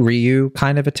Ryu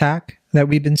kind of attack that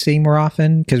we've been seeing more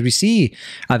often? Because we see,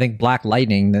 I think, Black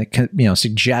Lightning that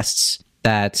suggests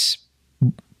that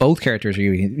both characters are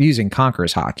using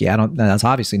Conqueror's Haki. That's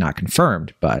obviously not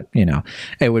confirmed, but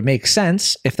it would make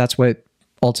sense if that's what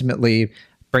ultimately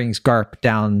brings Garp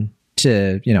down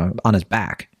to on his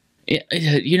back.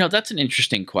 That's an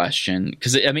interesting question,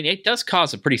 because it does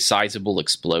cause a pretty sizable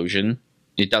explosion.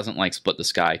 It doesn't like split the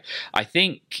sky. I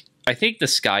think the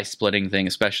sky splitting thing,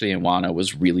 especially in Wano,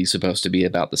 was really supposed to be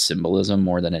about the symbolism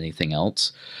more than anything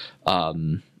else.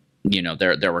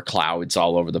 There were clouds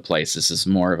all over the place. This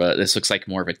looks like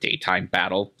more of a daytime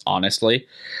battle, honestly.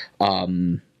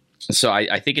 So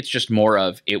I think it's just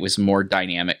it was more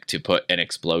dynamic to put an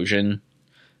explosion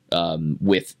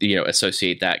with,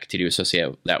 associate that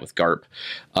with Garp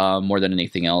more than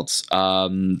anything else.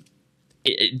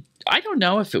 I don't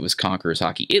know if it was Conqueror's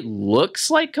Haki. It looks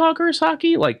like Conqueror's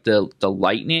Haki, like the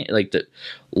lightning, like the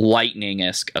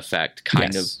lightning-esque effect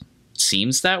kind of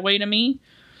seems that way to me.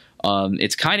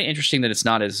 It's kind of interesting that it's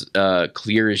not as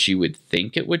clear as you would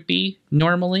think it would be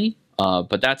normally.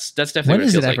 But that's definitely when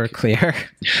is it ever clear?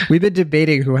 We've been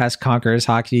debating who has Conqueror's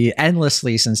Haki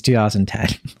endlessly since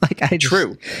 2010.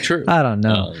 True. True. I don't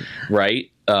know.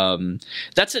 Right.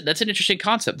 That's an interesting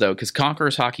concept though, because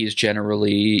Conqueror's Haki is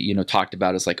generally, you know, talked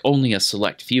about as like only a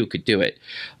select few could do it.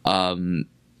 And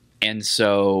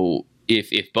so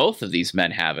if both of these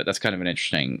men have it, that's kind of an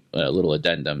interesting little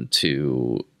addendum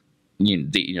to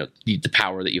the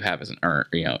power that you have isn't earned,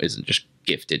 isn't just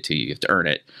gifted to you. You have to earn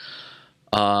it.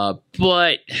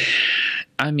 But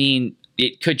I mean,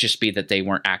 it could just be that they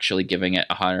weren't actually giving it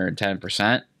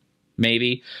 110%.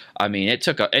 Maybe. I mean, it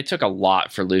took a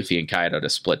lot for Luffy and Kaido to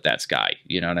split that sky.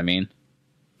 You know what I mean?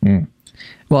 Mm.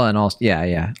 Well, and also,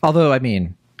 yeah. Although, I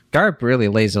mean, Garp really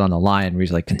lays it on the line where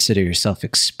he's like, "Consider yourself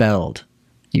expelled,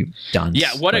 you dunce."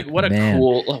 Yeah.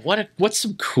 What's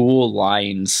some cool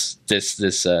lines this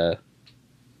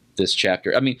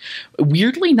chapter. I mean,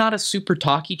 weirdly, not a super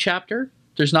talky chapter.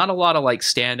 There's not a lot of like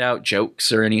standout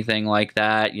jokes or anything like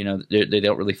that. You know, they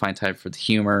don't really find time for the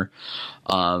humor.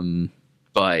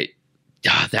 But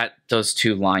those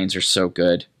two lines are so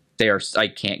good. I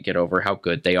can't get over how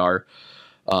good they are.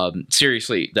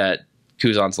 Seriously, that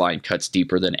Kuzan's line cuts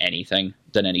deeper than anything,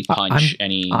 than any punch.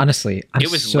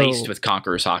 It was laced with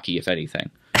Conqueror's Haki, if anything.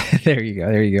 There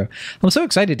you go. I'm so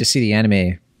excited to see the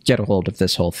anime get a hold of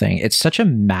this whole thing. It's such a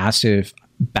massive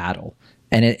battle,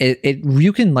 and it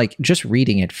you can, like, just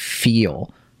reading it,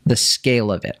 feel the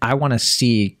scale of it. I want to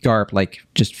see Garp like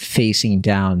just facing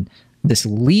down this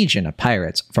legion of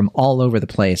pirates from all over the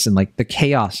place and like the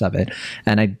chaos of it.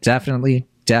 And I definitely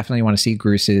want to see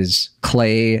Bruce's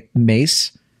clay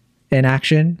mace in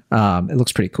action. It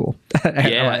looks pretty cool.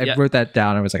 I wrote that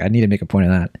down. I was like, I need to make a point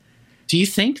of that. Do you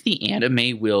think the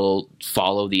anime will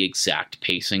follow the exact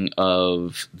pacing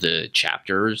of the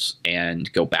chapters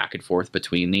and go back and forth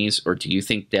between these? Or do you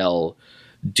think they'll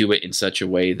do it in such a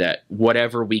way that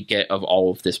whatever we get of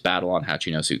all of this battle on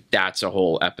Hachinosu, that's a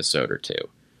whole episode or two?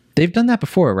 They've done that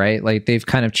before, right? Like, they've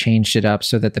kind of changed it up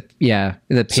so that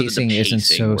the pacing isn't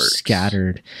so works.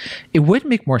 Scattered. It would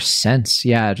make more sense,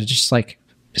 to just like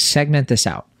segment this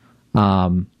out.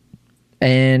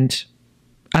 And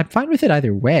I'm fine with it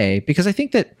either way, because I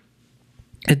think that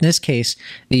in this case,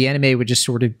 the anime would just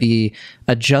sort of be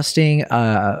adjusting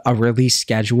a release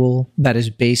schedule that is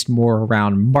based more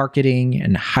around marketing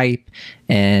and hype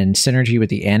and synergy with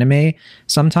the anime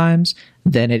sometimes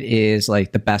than it is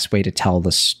like the best way to tell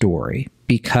the story.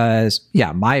 Because,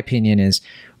 my opinion is,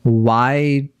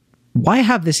 why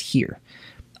have this here?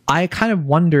 I kind of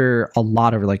wonder a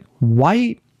lot over like,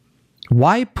 why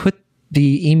put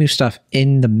the emu stuff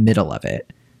in the middle of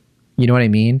it? You know what I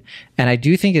mean? And I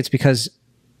do think it's because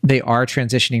they are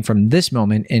transitioning from this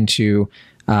moment into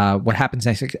what happens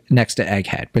next to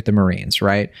Egghead with the Marines,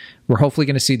 right? We're hopefully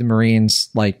going to see the Marines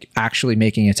like actually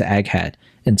making it to Egghead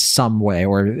in some way,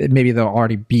 or maybe they'll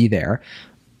already be there.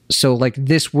 So like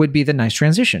this would be the nice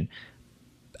transition,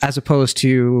 as opposed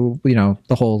to,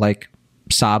 the whole like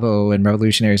Sabo and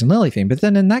Revolutionaries and Lily thing. But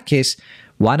then in that case,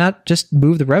 why not just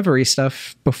move the Reverie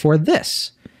stuff before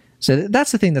this? So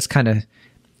that's the thing that's kind of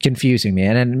confusing me.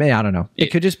 And I don't know. It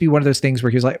could just be one of those things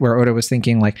where he was like, where Oda was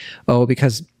thinking like, oh,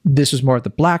 because this was more of the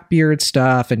Blackbeard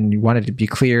stuff, and you wanted to be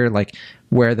clear like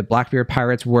where the Blackbeard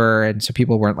pirates were, and so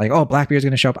people weren't like, oh, Blackbeard's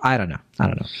going to show up. I don't know.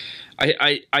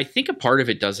 I think a part of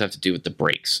it does have to do with the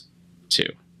breaks too,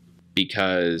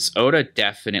 because Oda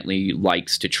definitely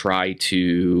likes to try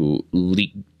to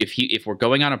if we're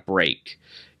going on a break,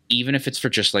 even if it's for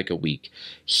just like a week,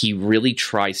 he really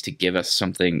tries to give us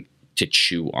something to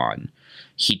chew on.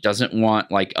 He doesn't want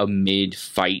like a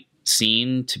mid-fight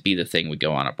scene to be the thing we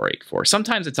go on a break for.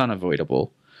 Sometimes it's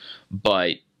unavoidable,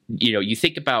 but you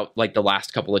think about like the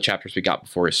last couple of chapters we got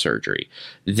before his surgery.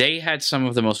 They had some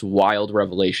of the most wild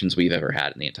revelations we've ever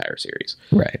had in the entire series.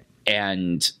 Right.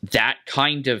 And that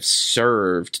kind of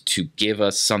served to give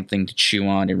us something to chew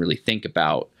on and really think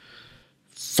about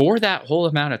for that whole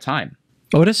amount of time.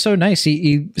 Oda's so nice.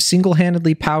 He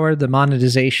single-handedly powered the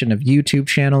monetization of YouTube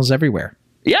channels everywhere.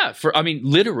 Yeah,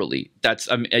 literally,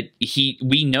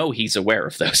 we know he's aware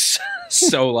of this.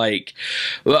 So like,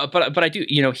 but I do,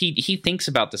 he thinks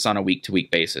about this on a week to week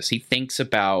basis. He thinks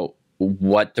about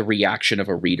what the reaction of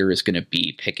a reader is going to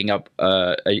be picking up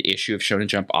an issue of Shonen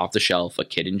Jump off the shelf, a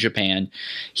kid in Japan.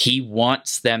 He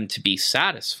wants them to be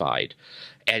satisfied.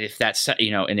 And if that's,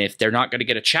 and if they're not going to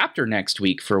get a chapter next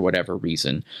week for whatever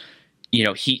reason,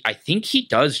 I think he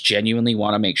does genuinely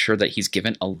want to make sure that he's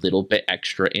given a little bit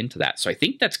extra into that. So I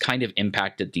think that's kind of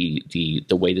impacted the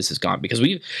way this has gone, because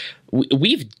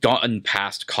we've gotten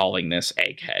past calling this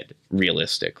Egghead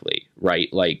realistically,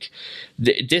 right? Like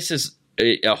this is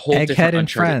a whole Egghead different and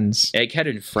Friends. Egghead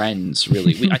and Friends,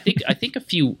 really. I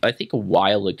think a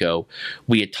while ago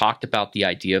we had talked about the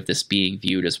idea of this being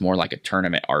viewed as more like a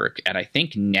tournament arc, and I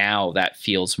think now that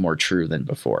feels more true than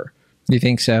before. You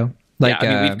think so? Like, yeah,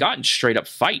 I mean, we've gotten straight up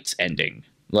fights ending.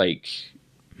 Like,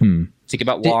 think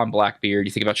about Law and Blackbeard.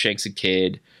 You think about Shanks and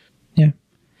Kid. Yeah.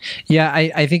 Yeah,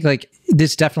 I think like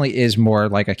this definitely is more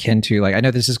like akin to, like, I know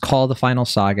this is called the Final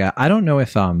Saga. I don't know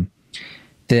if the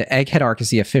Egghead arc is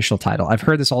the official title. I've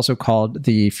heard this also called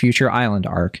the Future Island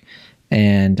arc.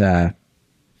 And yeah,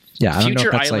 I don't know Future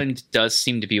if that's Island does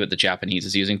seem to be what the Japanese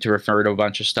is using to refer to a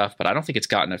bunch of stuff, but I don't think it's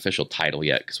gotten an official title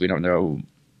yet because we don't know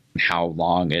how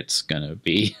long it's going to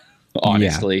be,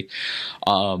 honestly.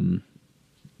 Yeah.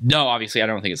 No, obviously, I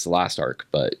don't think it's the last arc,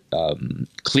 but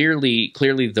clearly,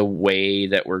 the way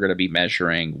that we're going to be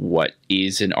measuring what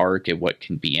is an arc and what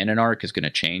can be in an arc is going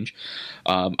to change.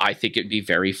 I think it'd be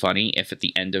very funny if at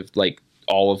the end of like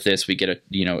all of this, we get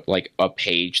a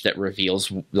page that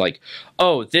reveals like,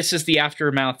 oh, this is the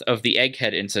aftermath of the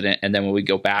Egghead incident, and then when we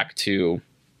go back to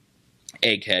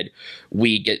Egghead,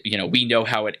 we get we know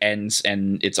how it ends,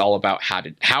 and it's all about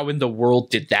how in the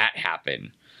world did that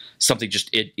happen. Something just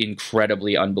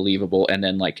incredibly unbelievable, and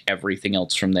then like everything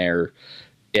else from there,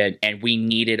 and we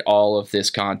needed all of this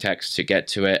context to get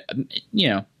to it.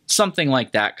 Something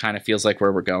like that kind of feels like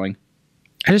where we're going.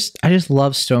 I just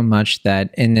love so much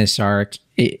that in this arc,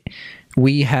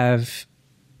 we have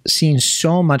seen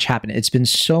so much happen. It's been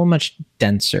so much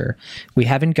denser. We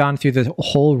haven't gone through the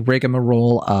whole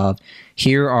rigmarole of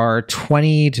here are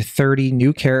 20 to 30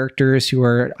 new characters who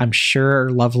are, I'm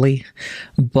sure, lovely,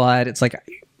 but it's like,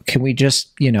 can we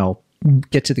just,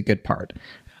 get to the good part?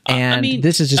 And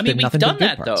this has just been nothing but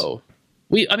good parts.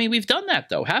 We've done that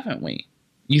though, haven't we?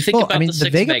 You think about the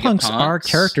Vegapunks are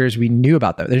characters we knew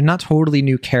about though. They're not totally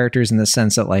new characters in the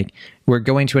sense that like we're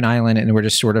going to an island and we're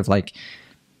just sort of like,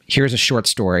 here's a short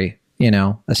story,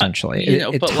 essentially.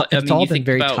 It's all been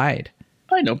very tied.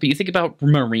 I know, but you think about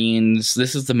Marines.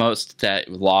 This is the most that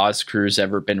Law's crew's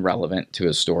ever been relevant to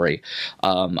a story.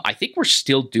 I think we're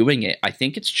still doing it. I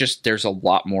think it's just there's a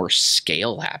lot more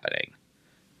scale happening.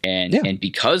 And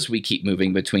because we keep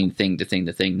moving between thing to thing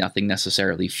to thing, nothing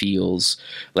necessarily feels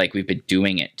like we've been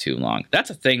doing it too long. That's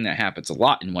a thing that happens a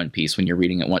lot in One Piece when you're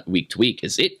reading it week to week,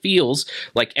 is it feels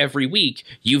like every week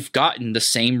you've gotten the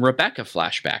same Rebecca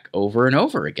flashback over and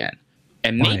over again.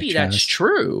 And maybe that's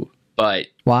true, but...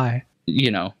 Why?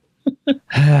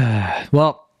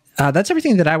 Well, that's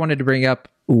everything that I wanted to bring up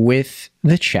with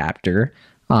the chapter.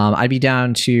 I'd be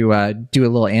down to do a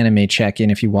little anime check-in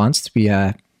if you want. We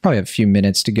probably have a few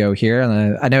minutes to go here.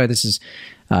 I know this is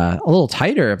a little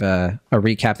tighter of a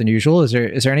recap than usual. Is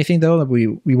there anything though that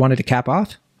we wanted to cap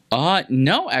off?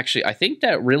 No, actually, I think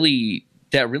that really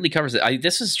covers it.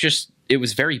 This is just, it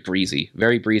was very breezy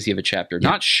of a chapter. Yeah.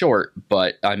 Not short,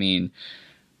 but I mean,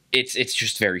 it's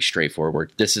just very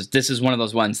straightforward. This is one of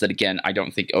those ones that, again, I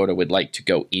don't think Oda would like to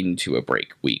go into a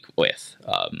break week with.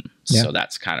 So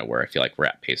that's kind of where I feel like we're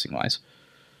at pacing wise.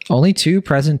 Only 2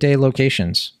 present day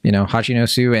locations,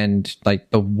 Hachinosu and like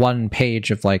the 1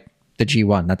 page of like the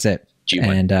G1. That's it.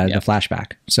 G1, and the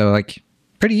flashback. So like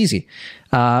pretty easy.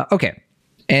 Okay.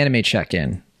 Anime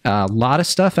check-in. A lot of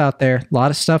stuff out there. A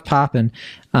lot of stuff popping.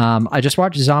 I just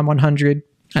watched Zom 100.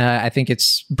 I think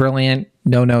it's brilliant.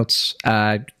 No notes.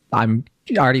 I'm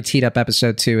already teed up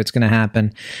episode 2. It's going to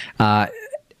happen.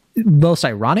 Most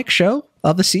ironic show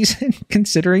of the season,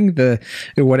 considering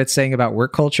what it's saying about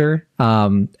work culture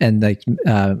and like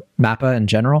Mappa in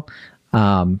general.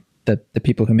 The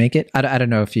people who make it. I don't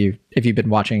know if you've been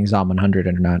watching Zom 100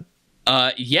 or not.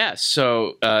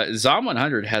 So Zom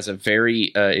 100 has a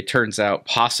very, it turns out,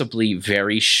 possibly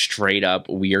very straight up,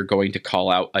 we are going to call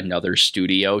out another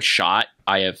studio shot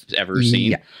I have ever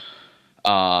seen.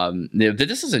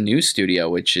 This is a new studio,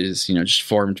 which is, just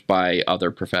formed by other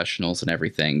professionals and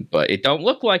everything, but it don't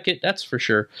look like it. That's for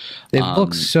sure. It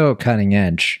looks so cutting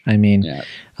edge. I mean,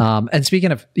 and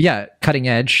speaking of, cutting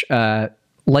edge,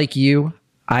 like you,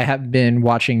 I have been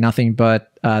watching nothing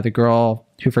but The Girl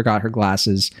Who Forgot Her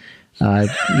Glasses.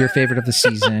 Your favorite of the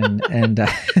season, and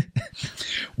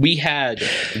we had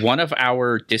one of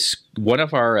our Discord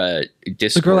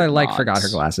the girl I like mods, forgot her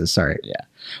glasses. Sorry,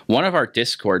 one of our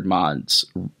Discord mods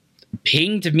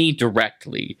pinged me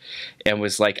directly and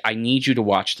was like, "I need you to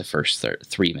watch the first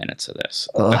 3 minutes of this.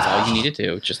 That's all you need to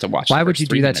do, just to watch." Why would you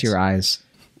do that to your eyes?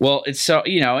 Well, it's so,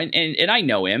 and I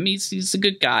know him. He's a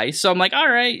good guy. So I'm like,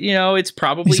 all right, it's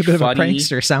probably he's a bit funny. Of a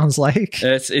prankster, sounds like.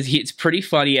 It's pretty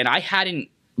funny, and I hadn't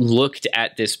looked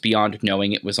at this beyond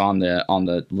knowing it was on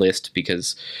the list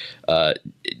because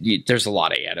there's a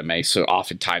lot of anime, so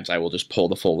oftentimes I will just pull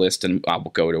the full list and I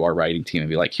will go to our writing team and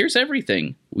be like, here's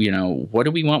everything, what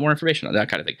do we want more information on, that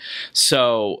kind of thing.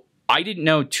 So I didn't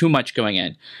know too much going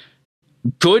in.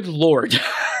 Good Lord.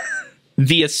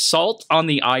 The assault on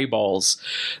the eyeballs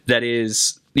that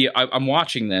is I'm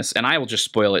watching this, and I will just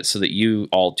spoil it so that you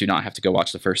all do not have to go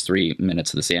watch the first 3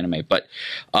 minutes of this anime. But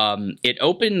it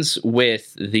opens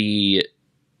with the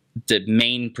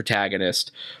main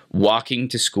protagonist walking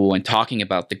to school and talking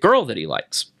about the girl that he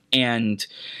likes. And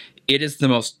it is the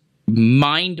most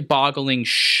mind-boggling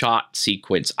shot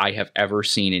sequence I have ever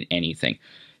seen in anything.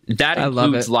 That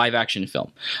includes live action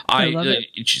film. I love it.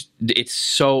 It's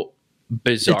so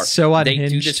bizarre. It's so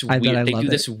unhinged. They do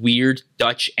this weird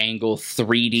Dutch angle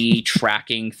 3D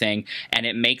tracking thing, and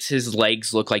it makes his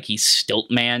legs look like he's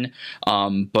Stiltman,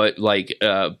 but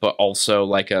also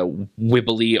like a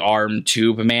wibbly arm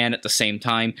tube man at the same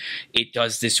time. It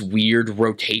does this weird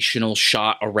rotational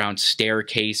shot around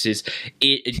staircases.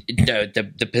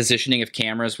 The positioning of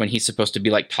cameras when he's supposed to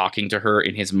be like talking to her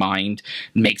in his mind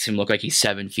makes him look like he's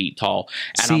 7 feet tall.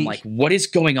 And I'm like, what is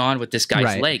going on with this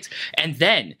guy's legs? And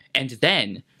then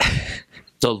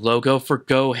the logo for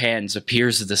Go Hands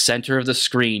appears at the center of the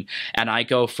screen, and I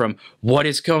go from what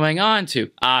is going on to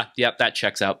yep, that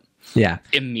checks out. Yeah,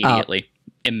 immediately.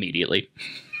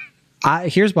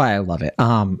 Here's why I love it.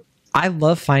 I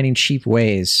love finding cheap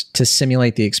ways to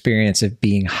simulate the experience of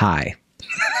being high,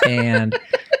 and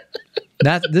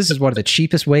this is one of the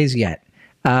cheapest ways yet.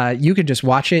 You can just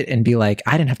watch it and be like,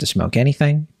 I didn't have to smoke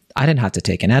anything. I didn't have to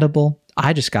take an edible.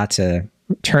 I just got to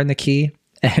turn the key.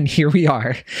 And here we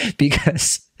are,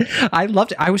 because I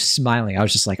loved it. I was smiling. I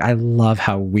was just like, I love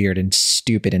how weird and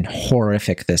stupid and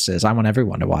horrific this is. I want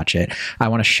everyone to watch it. I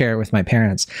want to share it with my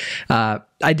parents.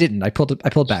 I didn't. I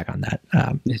pulled back on that.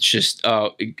 It's just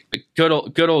good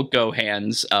old Go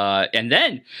Hands. And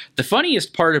then the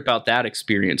funniest part about that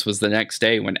experience was the next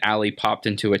day when Allie popped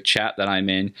into a chat that I'm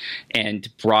in and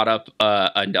brought up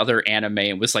another anime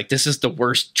and was like, this is the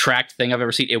worst tracked thing I've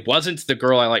ever seen. It wasn't The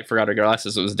Girl I Like Forgot Her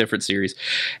Glasses. It was a different series.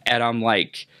 And I'm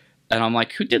like,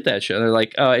 who did that show? And they're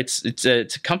like, it's a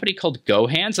company called Go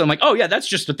Hands. And I'm like, oh yeah, that's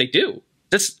just what they do.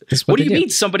 What do you mean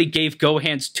somebody gave Go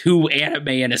Hands 2 anime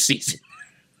in a season?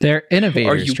 They're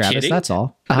innovators, Are you Travis. kidding? That's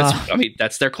all.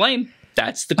 That's their claim.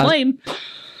 That's the claim.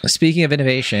 Speaking of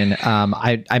innovation,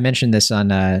 I mentioned this on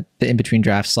the In Between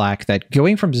Draft Slack that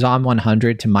going from Zom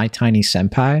 100 to My Tiny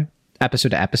Senpai, episode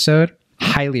to episode,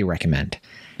 highly recommend.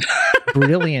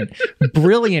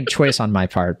 Brilliant choice on my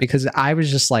part, because I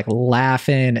was just like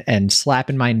laughing and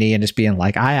slapping my knee and just being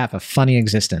like, I have a funny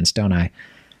existence, don't I?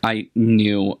 I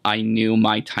knew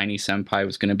My Tiny Senpai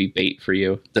was going to be bait for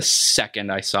you the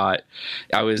second I saw it.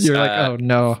 You're like, oh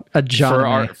no, a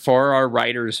John for our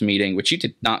writers meeting, which you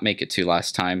did not make it to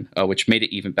last time, which made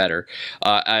it even better.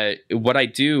 What I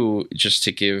do, just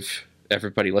to give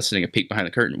everybody listening a peek behind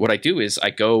the curtain, what I do is I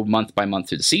go month by month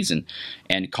through the season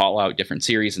and call out different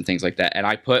series and things like that, and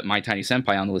I put My Tiny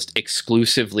Senpai on the list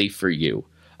exclusively for you.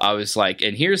 I was like,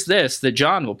 and here's this that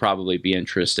John will probably be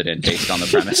interested in based on the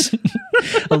premise.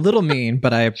 A little mean,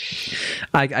 but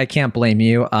I can't blame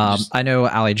you. I know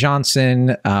Allie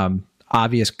Johnson,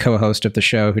 obvious co-host of the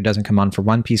show who doesn't come on for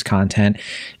One Piece content.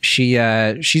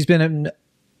 She's been,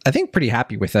 I think, pretty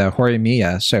happy with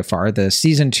Horimiya so far. The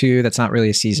season 2, that's not really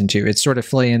a season 2. It's sort of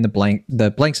filling in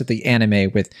the blanks of the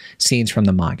anime with scenes from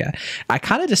the manga. I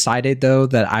kind of decided, though,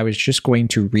 that I was just going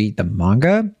to read the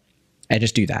manga and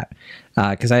just do that.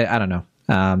 Because I don't know.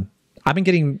 I've been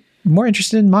getting more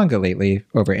interested in manga lately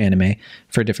over anime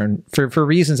for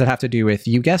reasons that have to do with,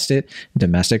 you guessed it,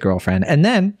 Domestic Girlfriend. And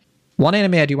then one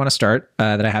anime I do want to start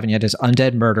that I haven't yet is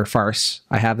Undead Murder Farce.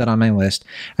 I have that on my list.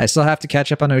 I still have to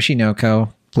catch up on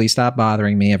Oshinoko. Please stop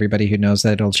bothering me, everybody who knows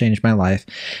that it'll change my life.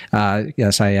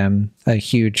 Yes, I am a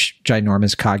huge,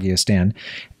 ginormous Kaguya stan.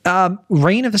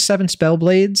 Reign of the Seven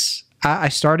Spellblades, I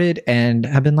started and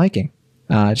have been liking.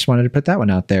 I just wanted to put that one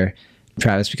out there,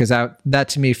 Travis, because that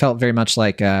to me felt very much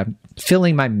like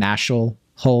filling my Mashal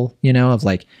hole, of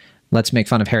like, let's make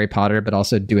fun of Harry Potter, but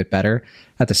also do it better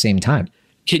at the same time.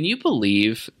 Can you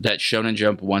believe that Shonen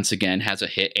Jump once again has a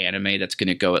hit anime that's going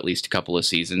to go at least a couple of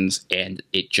seasons, and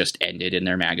it just ended in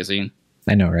their magazine?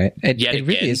 I know, right? It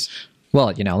really is.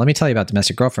 Well, let me tell you about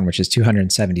Domestic Girlfriend, which is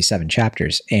 277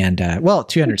 chapters, and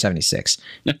 276.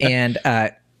 And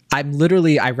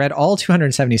I read all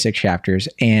 276 chapters,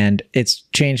 and it's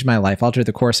changed my life, altered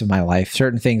the course of my life.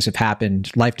 Certain things have happened,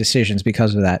 life decisions,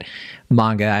 because of that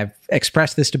manga. I've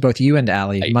expressed this to both you and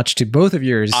Allie, much to both of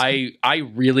yours. I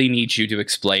really need you to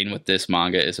explain what this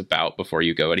manga is about before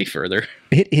you go any further.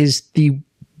 It is the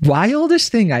wildest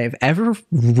thing I have ever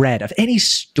read of any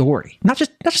story. Not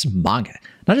just manga.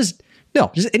 Just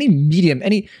any medium,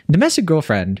 any Domestic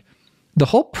Girlfriend. The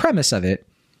whole premise of it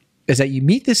is that you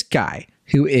meet this guy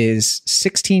who is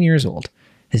 16 years old.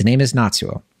 His name is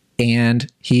Natsuo,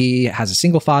 and he has a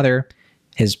single father.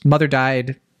 His mother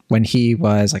died when he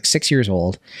was like 6 years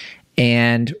old,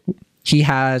 and he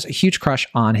has a huge crush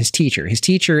on his teacher. His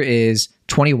teacher is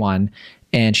 21,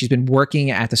 and she's been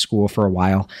working at the school for a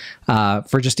while,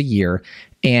 for just a year.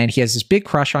 And he has this big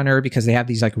crush on her because they have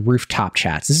these like rooftop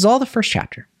chats. This is all the first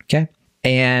chapter, okay?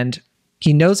 And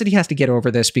he knows that he has to get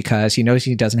over this because he knows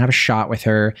he doesn't have a shot with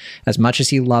her as much as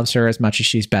he loves her, as much as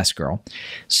she's best girl.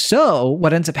 So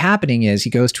what ends up happening is he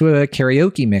goes to a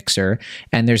karaoke mixer,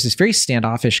 and there's this very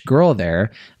standoffish girl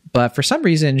there. But for some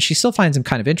reason, she still finds him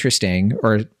kind of interesting,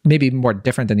 or maybe more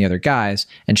different than the other guys.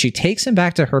 And she takes him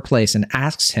back to her place and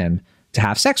asks him to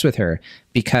have sex with her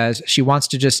because she wants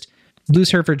to just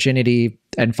lose her virginity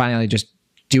and finally just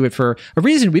do it for a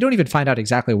reason. We don't even find out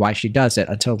exactly why she does it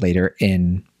until later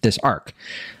in this arc.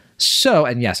 So,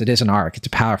 and yes, it is an arc. It's a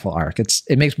powerful arc.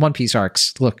 It makes One Piece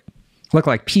arcs look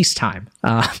like peacetime.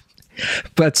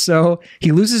 But so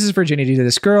he loses his virginity to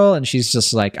this girl, and she's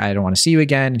just like, I don't want to see you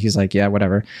again. And he's like, yeah,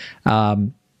 whatever.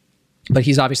 But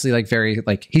he's obviously like very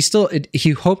like,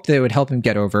 he hoped that it would help him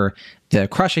get over the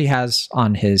crush he has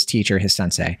on his teacher, his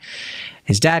sensei.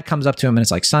 His dad comes up to him and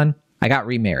is like, son, I got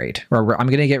remarried, or I'm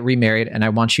going to get remarried, and I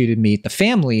want you to meet the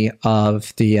family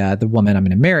of the woman I'm going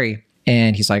to marry.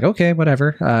 And he's like, okay,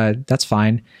 whatever. That's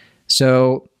fine.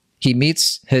 So he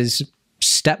meets his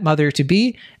stepmother to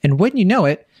be, and wouldn't you know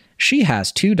it, she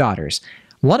has 2 daughters.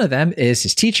 One of them is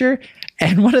his teacher,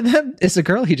 and one of them is a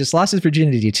girl he just lost his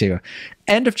virginity to.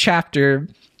 End of chapter.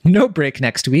 No break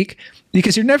next week,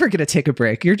 because you're never going to take a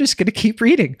break. You're just going to keep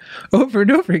reading over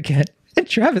and over again. And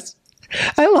Travis,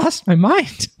 I lost my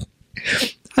mind.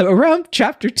 Around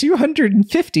chapter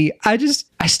 250,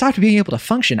 I stopped being able to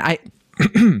function.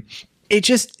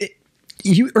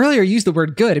 You earlier used the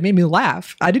word good. It made me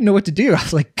laugh. I didn't know what to do. I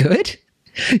was like, good?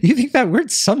 You think that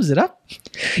word sums it up?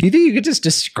 You think you could just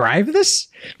describe this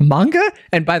manga?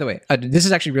 And by the way, this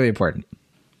is actually really important.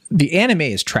 The anime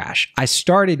is trash. I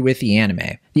started with the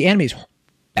anime. The anime is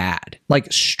bad,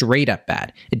 like straight up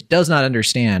bad. It does not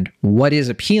understand what is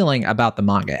appealing about the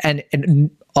manga. And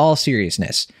in all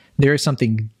seriousness, there is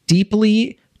something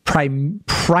deeply,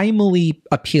 primally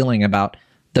appealing about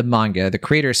the manga. The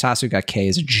creator, Sasuga K,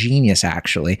 is a genius,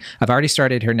 actually. I've already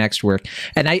started her next work.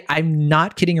 And I'm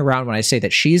not kidding around when I say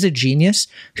that she's a genius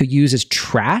who uses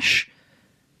trash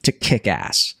to kick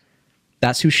ass.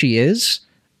 That's who she is.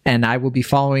 And I will be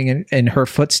following in her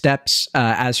footsteps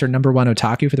as her number one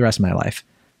otaku for the rest of my life.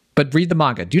 But read the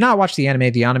manga. Do not watch the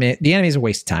anime. The anime is a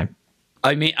waste of time.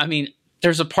 I mean,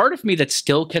 there's a part of me that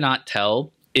still cannot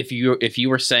tell if you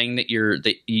were saying that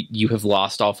you have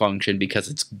lost all function because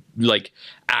it's like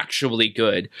actually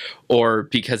good, or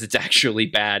because it's actually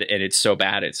bad and it's so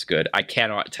bad it's good. I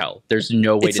cannot tell. There's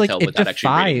no way to tell without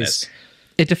actually reading this.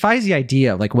 It defies the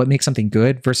idea of like what makes something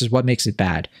good versus what makes it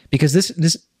bad. Because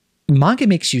this manga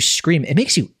makes you scream. It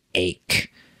makes you ache.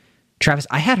 Travis,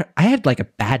 I had like a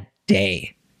bad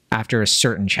day after a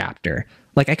certain chapter.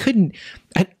 Like I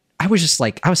was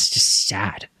just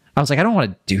sad. I was like, I don't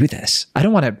want to do this. I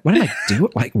don't want to. What did I do?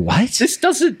 Like, what? This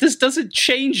doesn't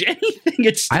change anything.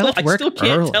 I still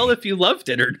can't tell if you loved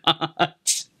it or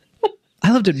not.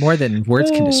 I loved it more than words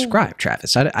can describe,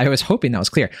 Travis. I was hoping that was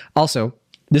clear. Also,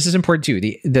 this is important too.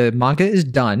 The manga is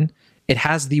done. It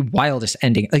has the wildest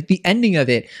ending. Like the ending of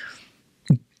it,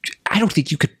 I don't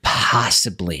think you could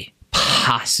possibly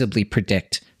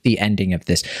predict the ending of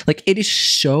this. Like it is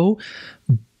so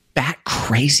bat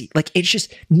crazy. Like it's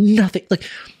just nothing. Like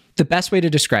the best way to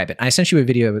describe it, I sent you a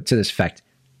video to this effect.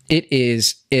 It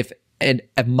is if a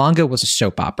manga was a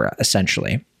soap opera,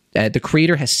 essentially. The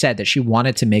creator has said that she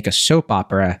wanted to make a soap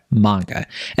opera manga.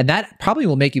 And that probably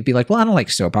will make you be like, well, I don't like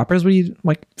soap operas. What do you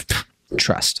like?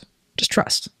 Trust. Just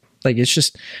trust. Like, it's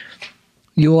just,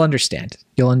 you'll understand.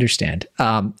 You'll understand.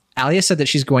 Alia said that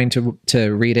she's going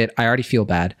to read it. I already feel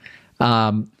bad.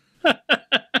 I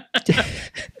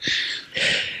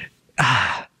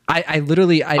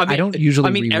don't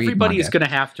usually reread everybody manga. is going to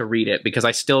have to read it because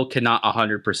I still cannot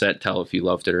 100% tell if you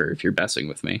loved it or if you're messing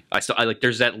with me. I like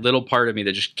there's that little part of me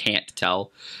that just can't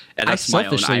tell, and that's my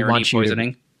own irony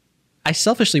poisoning. I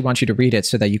selfishly want you to read it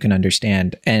so that you can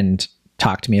understand and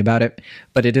talk to me about it,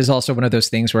 but it is also one of those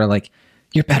things where like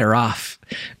you're better off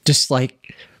just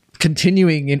like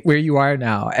continuing in where you are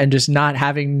now and just not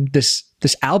having this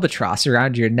albatross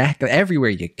around your neck everywhere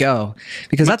you go,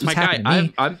 because that's what's happening to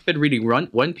me. I've been reading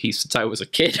One Piece since I was a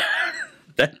kid.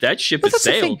 that ship has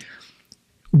sailed.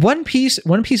 One Piece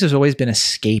has always been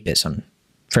escapism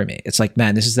for me. It's like,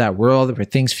 man, this is that world where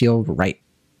things feel right.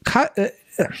 I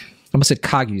almost said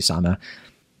Kaguya-sama.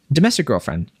 Domestic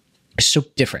Girlfriend is so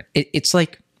different. It's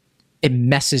like it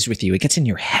messes with you. It gets in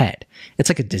your head. It's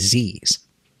like a disease,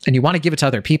 and you want to give it to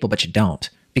other people, but you don't,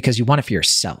 because you want it for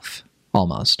yourself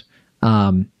almost.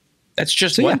 And That's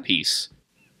just So, One yeah. Piece.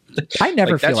 I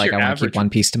never feel that's like your I want to keep average- One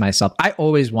Piece to myself. I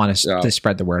always want to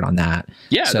spread the word on that.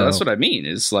 Yeah, So, that's what I mean.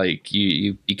 Is like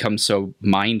you become so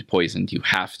mind poisoned, you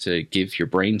have to give your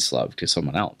brain slug to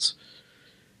someone else.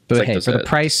 but like hey, those, for the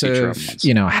price Futurama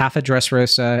of ones. half a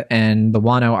Dressrosa and the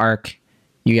Wano arc,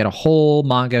 you get a whole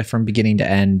manga from beginning to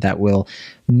end that will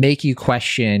make you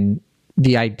question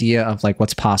the idea of like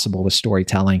what's possible with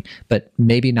storytelling, but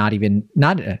maybe not in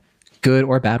a good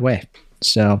or bad way.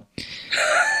 So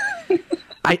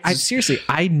I seriously,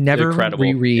 I never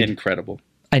reread. Incredible.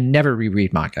 I never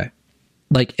reread manga.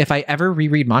 Like if I ever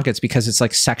reread manga, it's because it's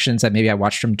like sections that maybe I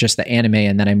watched from just the anime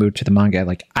and then I moved to the manga.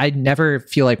 Like I never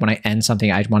feel like when I end something,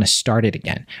 I'd want to start it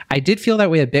again. I did feel that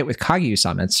way a bit with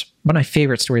Kaguya-sama. It's one of my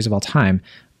favorite stories of all time,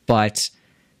 but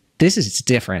this is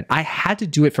different. I had to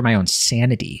do it for my own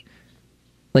sanity.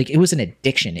 Like it was an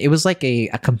addiction. It was like a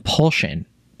compulsion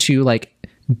to like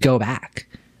go back.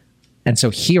 And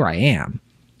so here I am.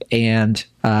 And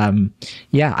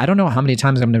I don't know how many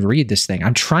times I'm going to read this thing.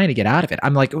 I'm trying to get out of it.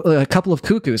 I'm like a couple of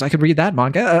cuckoos. I could read that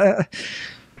manga.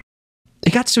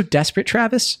 It got so desperate,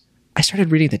 Travis. I started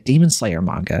reading the Demon Slayer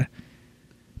manga.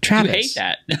 Travis, You hate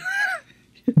that.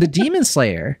 the Demon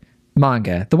Slayer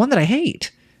manga, the one that I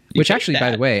hate. Which hate actually, that.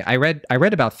 by the way, I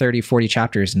read about 30, 40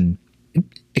 chapters, and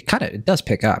it does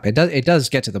pick up. It does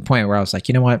get to the point where I was like,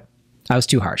 you know what? I was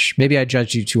too harsh. Maybe I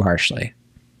judged you too harshly,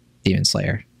 Demon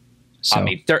Slayer. So, I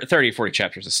mean, 30, 40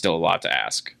 chapters is still a lot to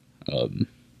ask.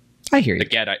 I hear you.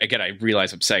 Again, I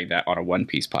realize I'm saying that on a One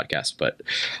Piece podcast, but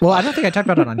Well, I don't think I talked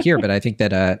about it on here, but I think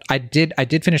that I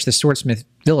did finish the Swordsmith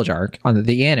Village arc on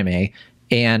the anime,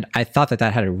 and I thought that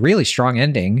had a really strong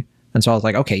ending. And so I was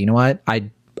like, okay, you know what?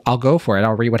 I'll go for it.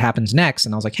 I'll read what happens next.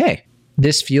 And I was like, hey,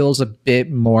 this feels a bit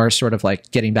more sort of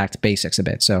like getting back to basics a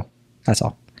bit. So that's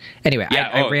all. Anyway, yeah,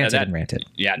 I ranted.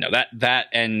 Yeah, no, that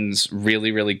ends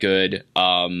really, really good.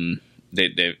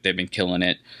 They've been killing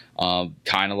it.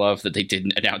 Kind of love that they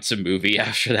didn't announce a movie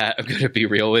after that. I'm gonna be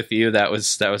real with you. That was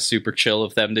super chill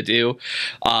of them to do.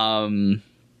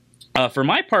 For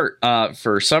my part,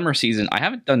 for summer season, I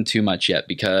haven't done too much yet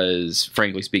because,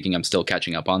 frankly speaking, I'm still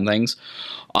catching up on things.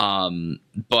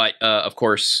 But of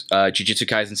course, Jujutsu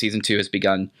Kaisen Season 2 has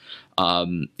begun.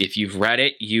 If you've read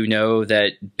it, you know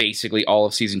that basically all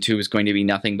of Season 2 is going to be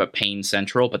nothing but pain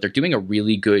central, but they're doing a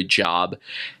really good job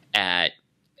at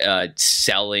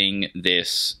selling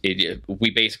this.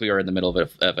 We basically are in the middle of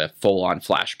a full-on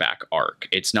flashback arc.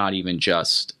 It's not even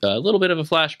just a little bit of a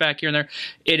flashback here and there.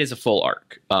 It is a full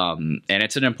arc, and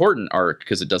it's an important arc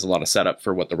because it does a lot of setup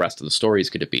for what the rest of the story is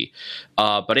going to be.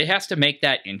 But it has to make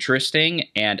that interesting,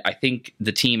 and I think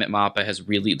the team at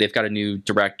MAPPA they've got a new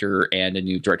director and a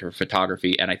new director of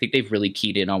photography, and I think they've really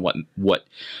keyed in on what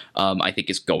I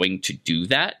think is going to do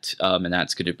that, and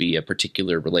that's going to be a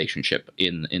particular relationship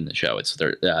in the show.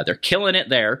 They're killing it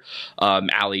there.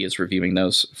 Allie is reviewing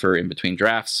those for in between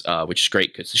drafts, which is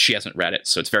great because she hasn't read it,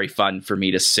 so it's very fun for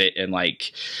me to sit and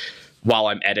like while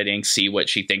I'm editing, see what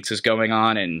she thinks is going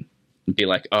on and be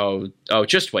like, oh,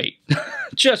 just wait,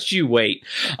 just you wait.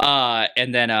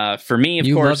 And then for me, of course,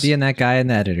 you love being that guy in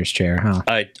the editor's chair, huh?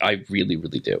 I really,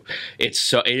 really do. It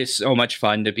is so much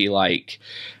fun to be like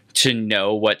to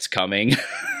know what's coming.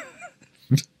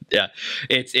 Yeah,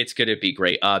 it's gonna be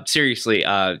great. Seriously,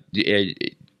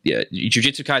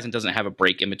 Jujutsu Kaisen doesn't have a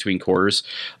break in between quarters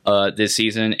this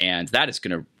season, and that is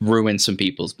going to ruin some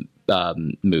people's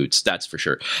moods. That's for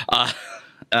sure.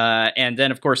 And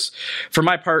then, of course, for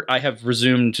my part, I have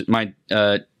resumed my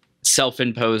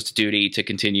self-imposed duty to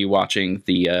continue watching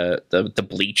the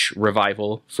Bleach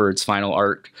revival for its final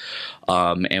arc,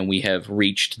 and we have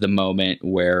reached the moment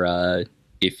where,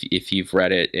 if you've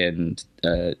read it and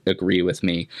agree with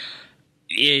me,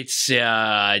 it's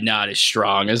not as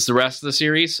strong as the rest of the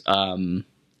series.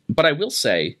 But I will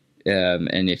say,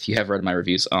 and if you have read my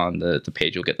reviews on the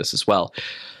page, you'll get this as well.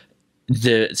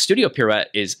 The Studio Pirouette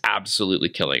is absolutely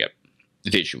killing it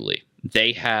visually.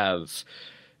 They have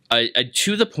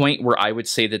to the point where I would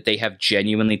say that they have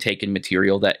genuinely taken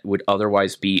material that would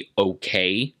otherwise be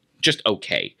okay, just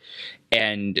okay,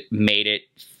 and made it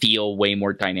feel way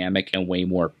more dynamic and way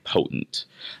more potent.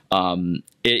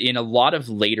 In a lot of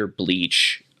later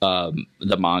Bleach,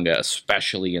 the manga,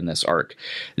 especially in this arc,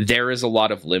 there is a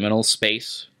lot of liminal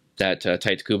space that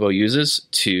Taito Kubo uses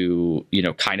to,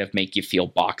 kind of make you feel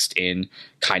boxed in,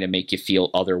 kind of make you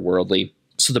feel otherworldly.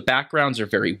 So the backgrounds are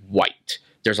very white.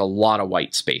 There's a lot of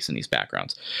white space in these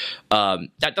backgrounds.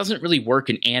 That doesn't really work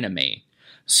in anime.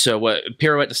 So what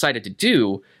Pirouette decided to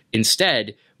do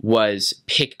instead was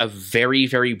pick a very,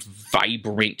 very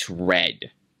vibrant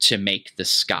red to make the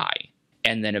sky,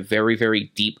 and then a very,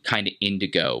 very deep kind of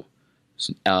indigo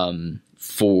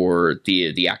for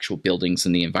the actual buildings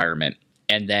and the environment,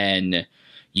 and then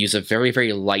use a very,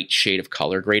 very light shade of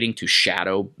color grading to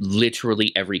shadow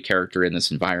literally every character in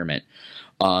this environment,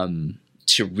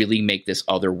 to really make this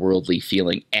otherworldly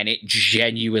feeling. And it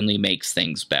genuinely makes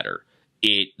things better.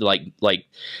 It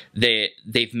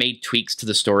they've made tweaks to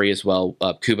the story as well.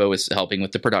 Kubo is helping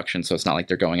with the production, so it's not like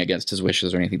they're going against his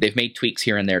wishes or anything. They've made tweaks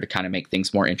here and there to kind of make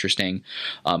things more interesting,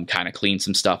 kind of clean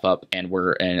some stuff up.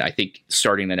 And I think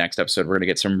starting the next episode, we're going to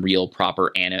get some real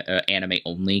proper anime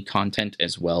only content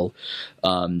as well,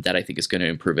 that I think is going to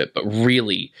improve it. But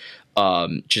really,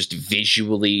 just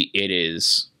visually, it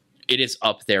is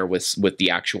up there with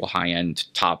the actual high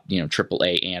end top,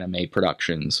 AAA anime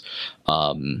productions.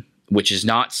 Which is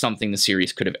not something the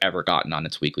series could have ever gotten on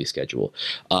its weekly schedule.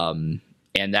 And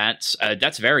that's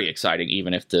very exciting,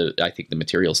 even if I think the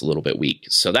material's a little bit weak.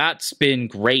 So that's been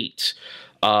great,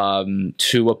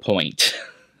 to a point.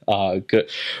 Good.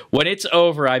 When it's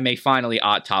over, I may finally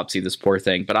autopsy this poor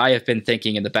thing, but I have been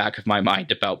thinking in the back of my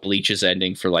mind about Bleach's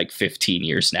ending for like 15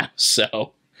 years now.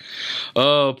 So,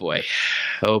 oh boy,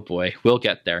 we'll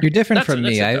get there. You're different from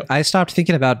me. I stopped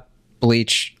thinking about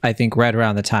Bleach, I think, right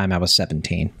around the time I was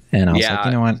 17, and I was like,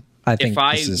 you know what? I think if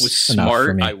I this is was smart,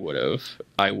 for me. I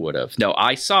would have. No,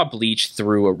 I saw Bleach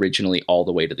through originally all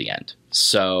the way to the end.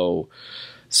 So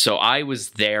I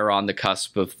was there on the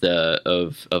cusp of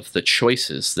the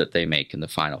choices that they make in the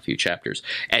final few chapters.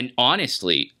 And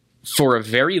honestly, for a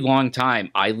very long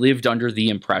time, I lived under the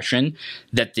impression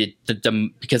that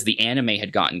because the anime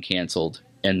had gotten canceled,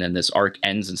 and then this arc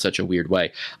ends in such a weird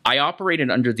way, I operated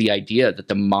under the idea that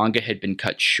the manga had been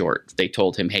cut short. They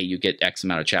told him, hey, you get X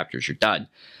amount of chapters, you're done.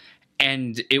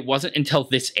 And it wasn't until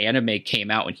this anime came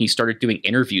out and he started doing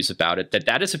interviews about it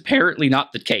that is apparently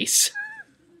not the case.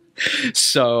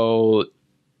 So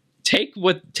take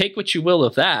what you will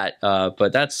of that.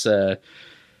 But that's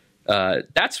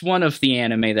one of the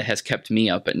anime that has kept me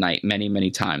up at night many, many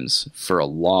times for a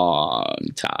long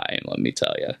time, let me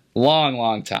tell you.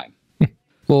 Long time.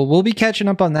 Well, we'll be catching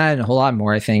up on that and a whole lot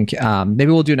more, I think.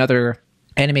 Maybe we'll do another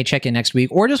anime check-in next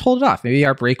week, or just hold it off. Maybe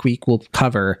our break week will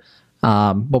cover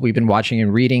what we've been watching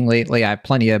and reading lately. I have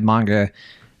plenty of manga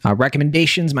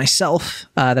recommendations myself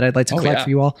that I'd like to collect for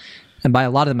you all. And by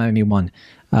a lot of them, I mean one.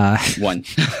 One.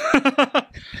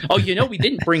 Oh, we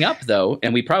didn't bring up, though,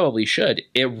 and we probably should.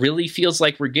 It really feels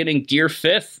like we're getting Gear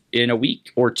 5th in a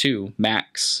week or two,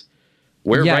 max.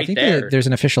 We're right there. I think there's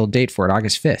an official date for it,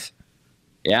 August 5th.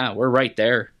 Yeah, we're right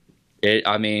there.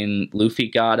 Luffy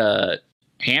got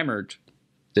hammered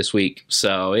this week,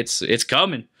 so it's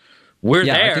coming. We're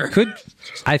there.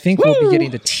 I think we'll be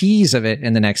getting the tease of it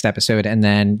in the next episode, and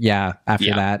then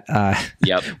after that,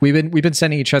 we've been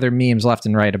sending each other memes left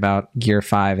and right about Gear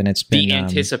 5, and it's been the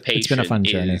anticipation. It's been a fun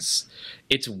journey.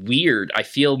 It's weird. I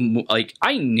feel like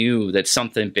I knew that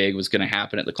something big was going to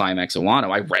happen at the climax of Wano.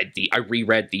 I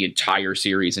reread the entire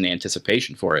series in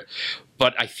anticipation for it.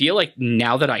 But I feel like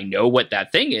now that I know what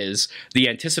that thing is, the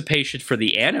anticipation for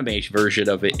the anime version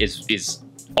of it is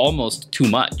almost too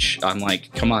much. I'm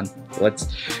like, come on,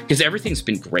 because everything's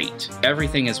been great.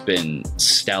 Everything has been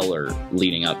stellar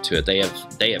leading up to it.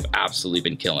 They have absolutely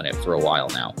been killing it for a while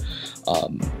now.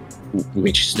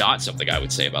 Which is not something I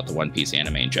would say about the One Piece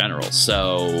anime in general.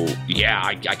 So yeah,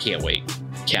 I can't wait.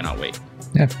 Cannot wait.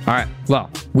 Yeah. All right. Well,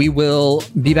 we will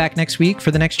be back next week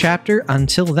for the next chapter.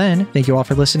 Until then, thank you all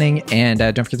for listening. And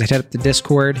don't forget to head up the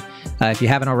Discord. If you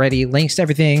haven't already, links to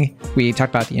everything we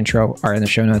talked about at the intro are in the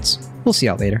show notes. We'll see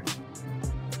y'all later.